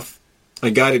back off. I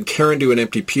guided Karen to an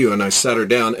empty pew, and I sat her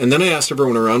down, and then I asked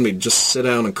everyone around me to just sit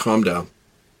down and calm down.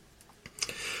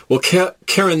 Well,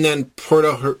 Karen then poured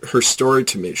out her story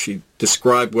to me. She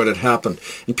described what had happened,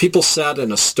 and people sat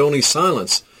in a stony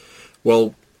silence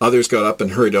while others got up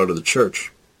and hurried out of the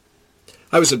church.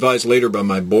 I was advised later by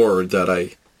my board that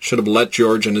I should have let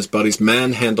George and his buddies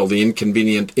manhandle the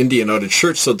inconvenient Indian out of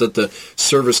church so that the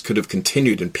service could have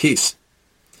continued in peace.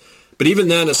 But even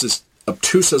then, as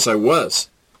obtuse as I was,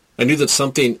 I knew that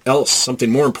something else,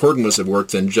 something more important was at work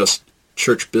than just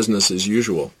church business as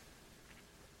usual.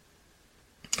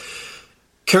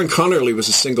 Karen Connerly was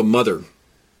a single mother.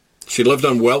 She lived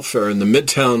on welfare in the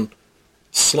midtown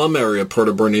slum area of Port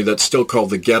Alberni that's still called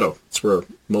the ghetto. It's where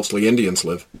mostly Indians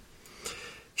live.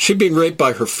 She'd been raped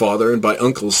by her father and by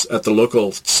uncles at the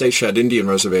local Seychet Indian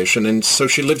reservation, and so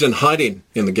she lived in hiding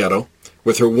in the ghetto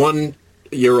with her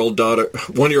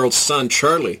one-year-old son,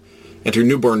 Charlie, and her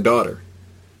newborn daughter,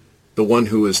 the one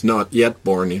who was not yet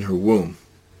born in her womb.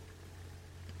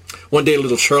 One day,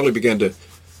 little Charlie began to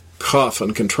cough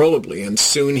uncontrollably, and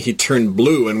soon he turned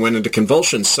blue and went into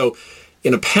convulsions. So,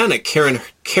 in a panic, Karen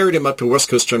carried him up to West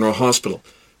Coast General Hospital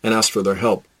and asked for their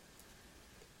help.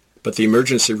 But the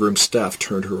emergency room staff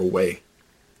turned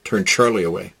Charlie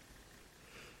away.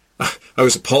 I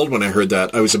was appalled when I heard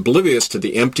that. I was oblivious to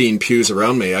the emptying pews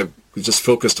around me. I was just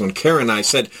focused on Karen. I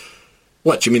said,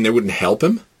 "What, you mean they wouldn't help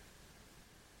him?"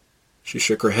 She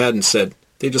shook her head and said,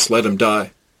 "They just let him die."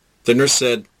 The nurse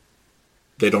said,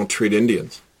 "They don't treat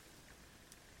Indians."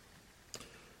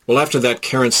 Well, after that,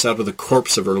 Karen sat with the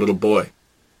corpse of her little boy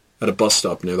at a bus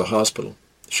stop near the hospital.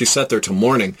 She sat there till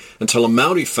morning, until a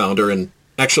Mountie found her and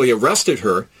actually arrested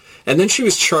her, and then she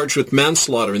was charged with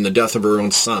manslaughter in the death of her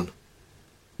own son.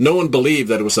 No one believed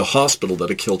that it was the hospital that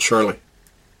had killed Charlie.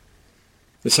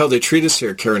 "It's how they treat us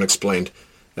here," Karen explained,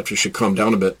 after she calmed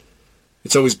down a bit.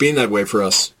 "It's always been that way for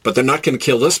us, but they're not going to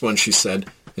kill this one," she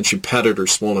said, and she patted her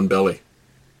swollen belly.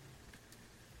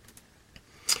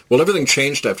 Well, everything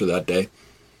changed after that day.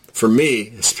 For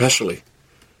me, especially.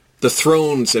 The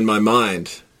thrones in my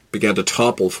mind began to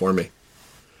topple for me.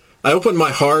 I opened my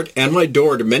heart and my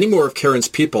door to many more of Karen's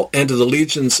people and to the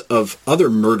legions of other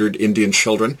murdered Indian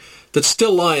children that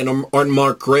still lie in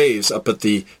unmarked graves up at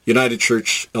the United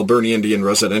Church Alberni Indian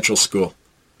Residential School.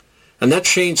 And that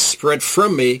change spread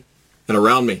from me and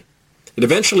around me. It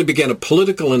eventually began a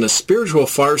political and a spiritual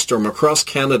firestorm across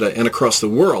Canada and across the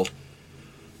world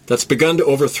that's begun to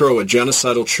overthrow a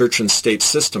genocidal church and state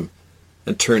system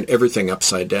and turn everything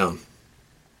upside down.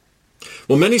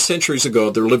 Well, many centuries ago,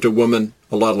 there lived a woman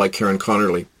a lot like Karen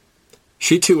Connerly.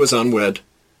 She too was unwed,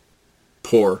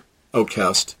 poor,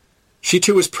 outcast. She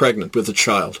too was pregnant with a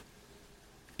child.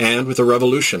 And with a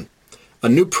revolution, a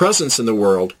new presence in the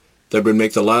world that would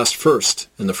make the last first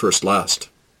and the first last.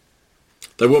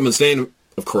 That woman's name,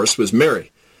 of course, was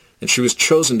Mary, and she was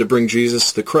chosen to bring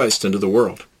Jesus the Christ into the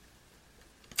world.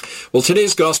 Well,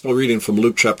 today's gospel reading from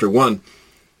Luke chapter 1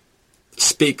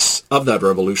 speaks of that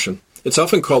revolution. It's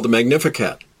often called the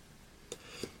Magnificat.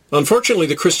 Unfortunately,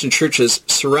 the Christian church has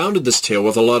surrounded this tale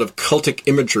with a lot of cultic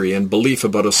imagery and belief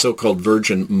about a so-called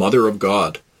virgin mother of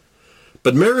God.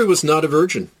 But Mary was not a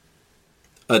virgin.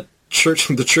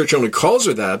 The church only calls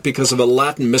her that because of a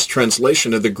Latin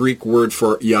mistranslation of the Greek word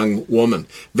for young woman.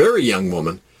 Very young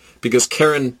woman, because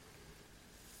Karen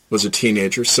was a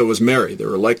teenager, so was Mary. They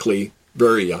were likely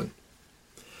very young.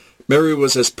 Mary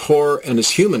was as poor and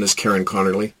as human as Karen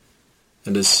Connerly,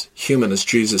 and as human as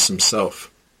Jesus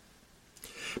himself.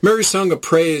 Mary's song of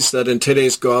praise that in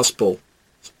today's gospel,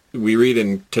 we read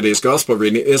in today's gospel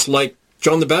reading, is like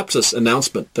John the Baptist's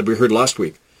announcement that we heard last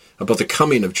week about the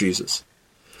coming of Jesus.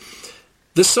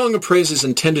 This song of praise is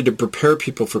intended to prepare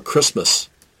people for Christmas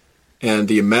and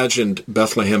the imagined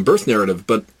Bethlehem birth narrative,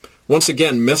 but once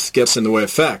again, myth gets in the way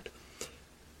of fact.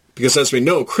 Because as we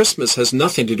know, Christmas has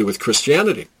nothing to do with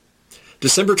Christianity.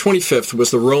 December 25th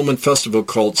was the Roman festival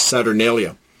called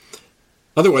Saturnalia,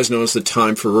 otherwise known as the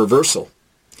time for reversal.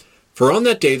 For on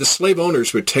that day, the slave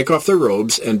owners would take off their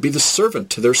robes and be the servant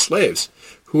to their slaves,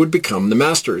 who would become the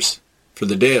masters, for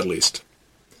the day at least.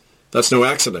 That's no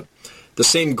accident. The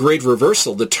same great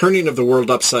reversal, the turning of the world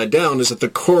upside down, is at the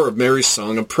core of Mary's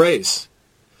song of praise.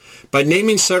 By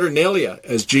naming Saturnalia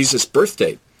as Jesus' birth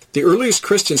date, the earliest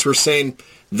Christians were saying,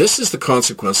 this is the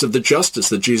consequence of the justice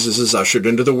that Jesus has ushered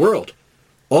into the world.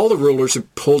 All the rulers are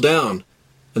pulled down,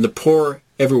 and the poor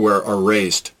everywhere are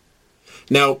raised.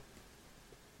 Now,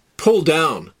 pull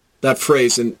down, that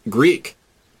phrase in Greek,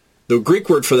 the Greek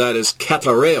word for that is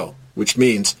katlareo, which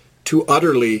means to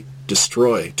utterly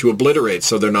destroy, to obliterate,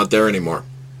 so they're not there anymore.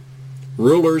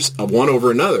 Rulers of one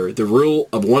over another, the rule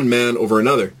of one man over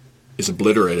another, is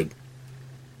obliterated.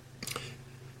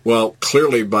 Well,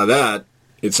 clearly by that,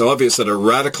 it's obvious that a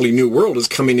radically new world is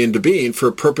coming into being for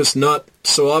a purpose not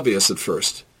so obvious at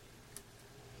first.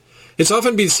 It's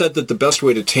often been said that the best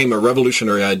way to tame a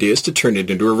revolutionary idea is to turn it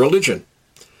into a religion.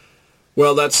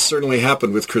 Well, that's certainly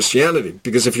happened with Christianity,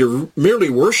 because if you merely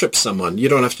worship someone, you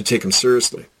don't have to take him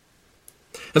seriously.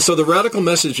 And so the radical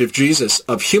message of Jesus,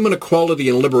 of human equality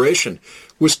and liberation,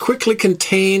 was quickly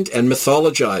contained and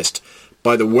mythologized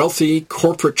by the wealthy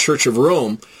corporate Church of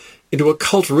Rome into a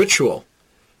cult ritual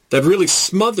that really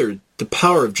smothered the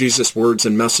power of Jesus' words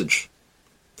and message.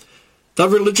 That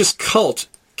religious cult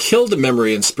killed the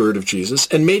memory and spirit of Jesus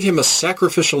and made him a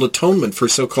sacrificial atonement for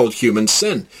so-called human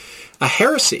sin, a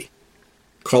heresy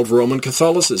called Roman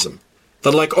Catholicism,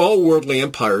 that like all worldly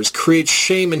empires creates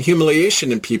shame and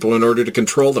humiliation in people in order to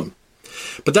control them.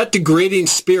 But that degrading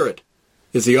spirit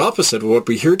is the opposite of what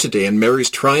we hear today in Mary's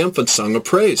triumphant song of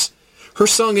praise. Her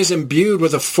song is imbued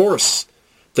with a force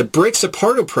that breaks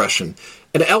apart oppression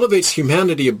and elevates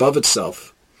humanity above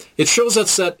itself. It shows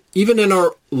us that even in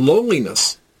our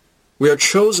lowliness, we are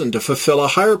chosen to fulfill a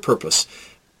higher purpose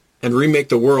and remake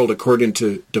the world according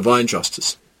to divine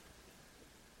justice.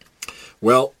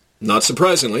 Well, not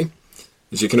surprisingly,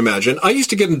 as you can imagine, I used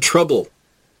to get in trouble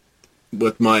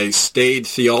with my staid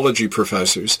theology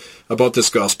professors about this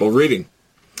gospel reading.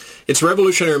 Its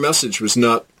revolutionary message was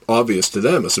not obvious to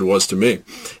them as it was to me.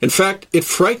 In fact, it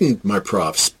frightened my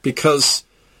profs because,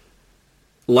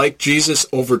 like Jesus'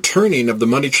 overturning of the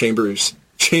money changers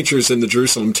in the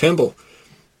Jerusalem temple,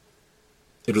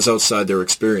 it was outside their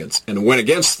experience and went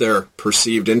against their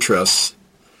perceived interests.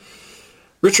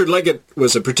 Richard Leggett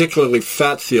was a particularly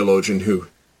fat theologian who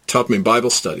taught me Bible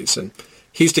studies, and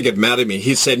he used to get mad at me.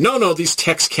 He'd say, no, these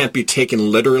texts can't be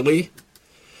taken literally.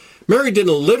 Mary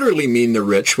didn't literally mean the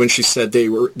rich when she said they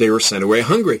were sent away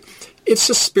hungry. It's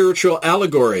a spiritual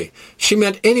allegory. She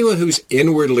meant anyone who's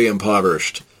inwardly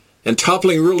impoverished. And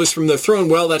toppling rulers from their throne,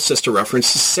 well, that's just a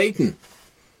reference to Satan,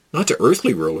 not to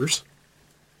earthly rulers.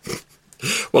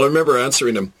 Well, I remember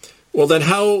answering him, well, then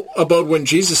how about when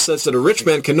Jesus says that a rich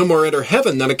man can no more enter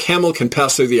heaven than a camel can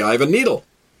pass through the eye of a needle?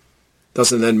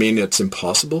 Doesn't that mean it's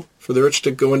impossible for the rich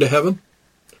to go into heaven?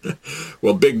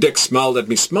 Well, Big Dick smiled at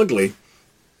me smugly,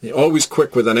 always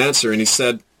quick with an answer, and he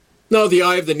said, no, the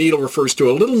eye of the needle refers to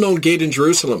a little-known gate in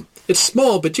Jerusalem. It's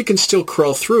small, but you can still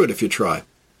crawl through it if you try.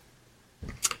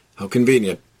 How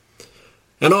convenient.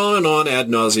 And on ad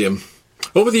nauseum.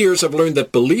 Over the years, I've learned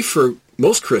that belief for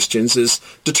most Christians is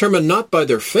determined not by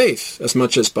their faith as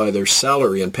much as by their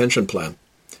salary and pension plan.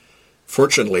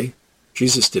 Fortunately,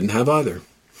 Jesus didn't have either.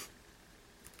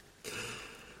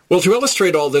 Well, to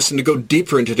illustrate all this and to go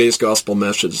deeper in today's gospel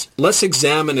message, let's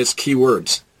examine its key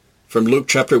words from Luke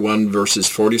chapter 1, verses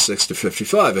 46 to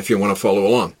 55, if you want to follow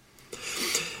along.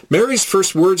 Mary's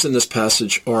first words in this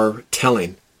passage are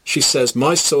telling. She says,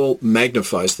 my soul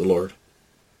magnifies the Lord.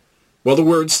 Well, the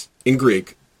words in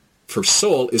Greek for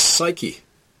soul is psyche,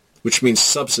 which means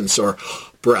substance or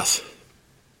breath.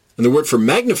 And the word for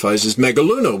magnifies is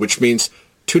megaluno, which means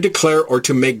to declare or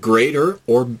to make greater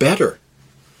or better.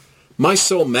 My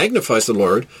soul magnifies the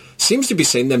Lord seems to be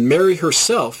saying that Mary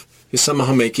herself is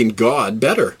somehow making God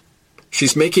better.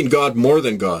 She's making God more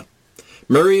than God.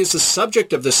 Mary is the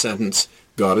subject of the sentence.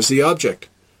 God is the object.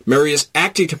 Mary is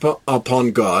acting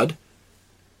upon God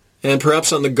and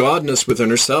perhaps on the godness within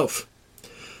herself.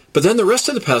 But then the rest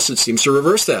of the passage seems to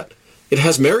reverse that. It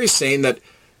has Mary saying that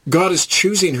God is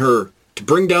choosing her to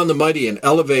bring down the mighty and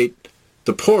elevate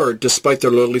the poor despite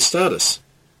their lowly status.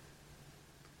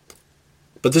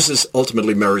 But this is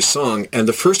ultimately Mary's song, and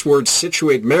the first words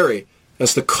situate Mary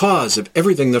as the cause of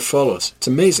everything that follows. It's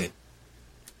amazing.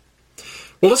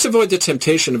 Well, let's avoid the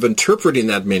temptation of interpreting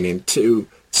that meaning to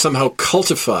somehow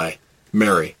cultify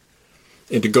Mary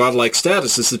into godlike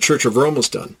status as the Church of Rome has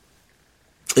done.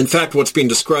 In fact, what's being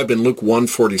described in Luke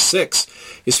 1:46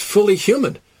 is fully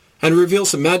human and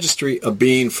reveals the majesty of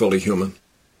being fully human.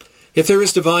 If there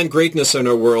is divine greatness in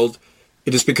our world,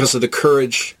 it is because of the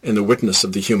courage and the witness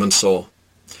of the human soul.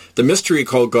 The mystery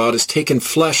called God has taken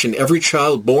flesh in every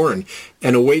child born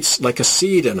and awaits like a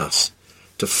seed in us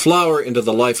to flower into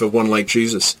the life of one like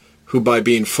Jesus, who by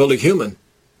being fully human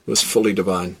was fully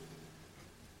divine.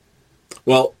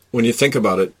 Well, when you think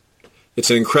about it, it's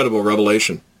an incredible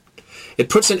revelation. It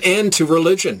puts an end to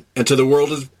religion and to the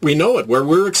world as we know it, where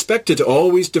we're expected to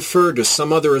always defer to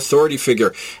some other authority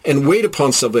figure and wait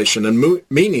upon salvation and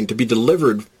meaning to be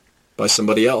delivered by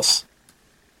somebody else.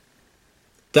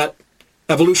 That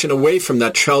evolution away from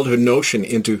that childhood notion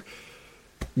into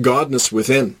godness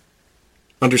within,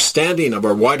 understanding of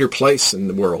our wider place in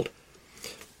the world.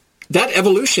 That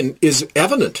evolution is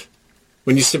evident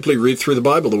when you simply read through the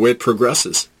Bible, the way it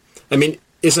progresses. I mean,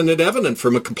 isn't it evident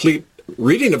from a complete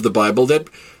reading of the Bible that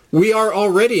we are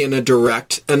already in a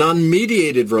direct and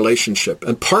unmediated relationship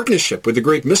and partnership with the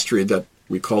great mystery that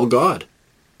we call God?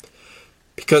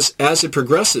 Because as it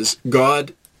progresses,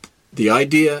 God, the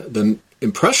idea, the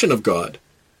impression of God,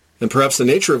 and perhaps the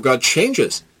nature of God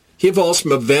changes. He evolves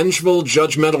from a vengeful,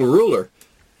 judgmental ruler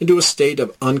into a state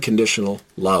of unconditional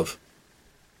love.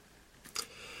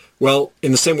 Well,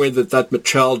 in the same way that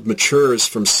child matures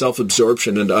from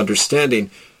self-absorption into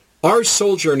understanding, our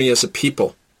soul journey as a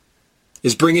people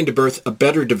is bringing to birth a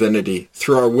better divinity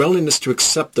through our willingness to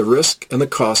accept the risk and the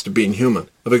cost of being human,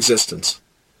 of existence.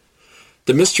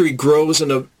 The mystery grows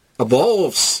and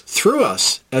evolves through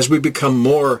us as we become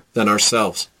more than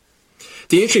ourselves.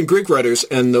 The ancient Greek writers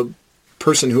and the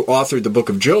person who authored the book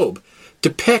of Job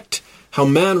depict how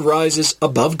man rises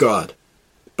above God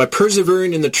by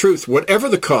persevering in the truth, whatever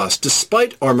the cost,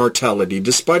 despite our mortality,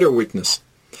 despite our weakness.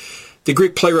 The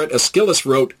Greek playwright Aeschylus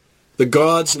wrote, "The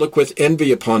gods look with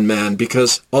envy upon man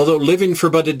because, although living for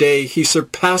but a day, he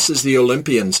surpasses the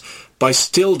Olympians by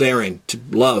still daring to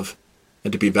love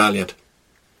and to be valiant."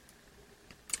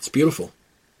 It's beautiful.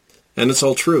 And it's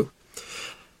all true.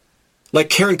 Like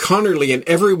Karen Connerly and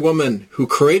every woman who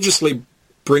courageously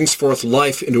brings forth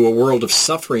life into a world of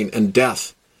suffering and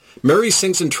death, Mary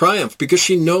sings in triumph because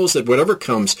she knows that whatever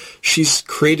comes, she's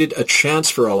created a chance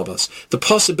for all of us, the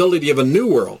possibility of a new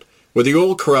world where the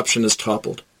old corruption is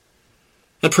toppled.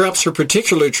 And perhaps her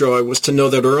particular joy was to know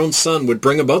that her own son would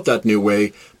bring about that new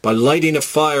way by lighting a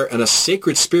fire and a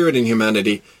sacred spirit in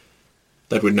humanity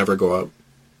that would never go out.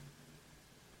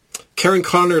 Karen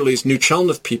Connerly's New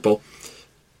Chelmsford people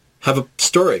have a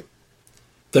story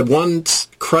that once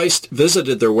Christ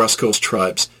visited their West Coast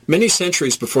tribes, many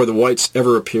centuries before the whites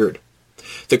ever appeared.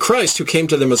 The Christ, who came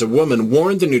to them as a woman,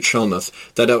 warned the New Chelmsford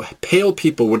that a pale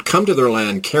people would come to their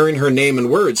land carrying her name and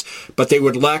words, but they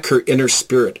would lack her inner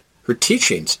spirit, her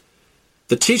teachings,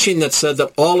 the teaching that said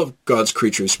that all of God's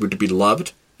creatures were to be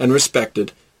loved and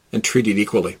respected and treated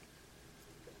equally.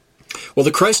 Well,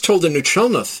 the Christ told the New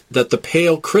Chelmsford that the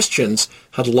pale Christians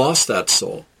had lost that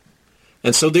soul,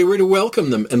 and so they were to welcome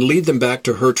them and lead them back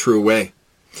to her true way.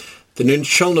 The New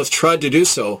Chelmsford tried to do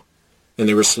so, and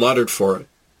they were slaughtered for it,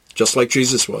 just like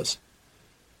Jesus was.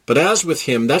 But as with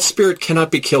him, that spirit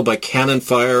cannot be killed by cannon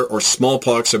fire or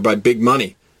smallpox or by big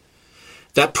money.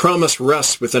 That promise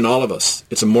rests within all of us.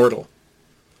 It's immortal.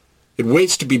 It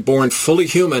waits to be born fully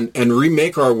human and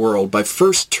remake our world by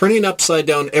first turning upside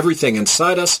down everything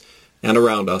inside us and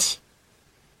around us.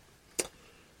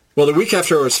 Well, the week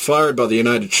after I was fired by the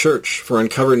United Church for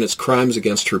uncovering its crimes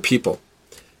against her people,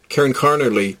 Karen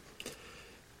Connerly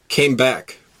came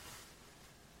back.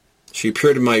 She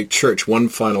appeared in my church one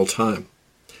final time.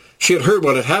 She had heard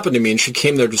what had happened to me, and she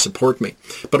came there to support me.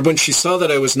 But when she saw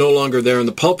that I was no longer there in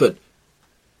the pulpit,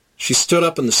 she stood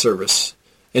up in the service,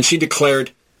 and she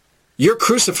declared, "You're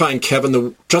crucifying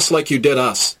Kevin just like you did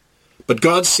us. But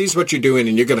God sees what you're doing,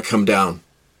 and you're going to come down."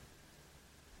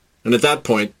 And at that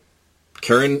point,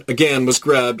 Karen again was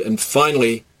grabbed and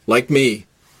finally, like me,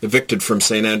 evicted from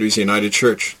St. Andrew's United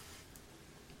Church.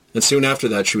 And soon after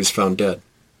that, she was found dead.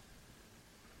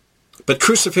 But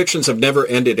crucifixions have never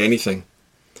ended anything.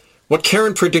 What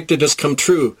Karen predicted has come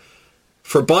true,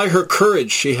 for by her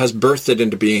courage she has birthed it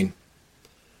into being.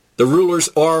 The rulers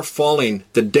are falling,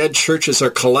 the dead churches are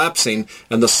collapsing,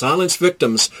 and the silenced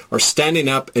victims are standing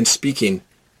up and speaking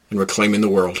and reclaiming the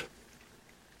world.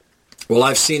 Well,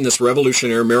 I've seen this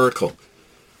revolutionary miracle.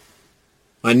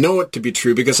 I know it to be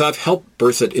true because I've helped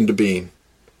birth it into being.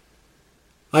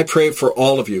 I pray for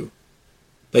all of you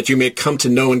that you may come to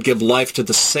know and give life to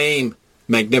the same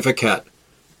Magnificat,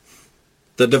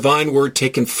 the divine word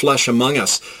taken flesh among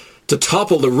us, to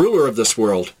topple the ruler of this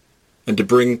world, and to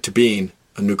bring to being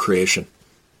a new creation.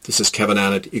 This is Kevin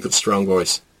Annett, Eagle Strong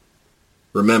Voice.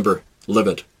 Remember, live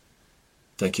it.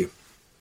 Thank you.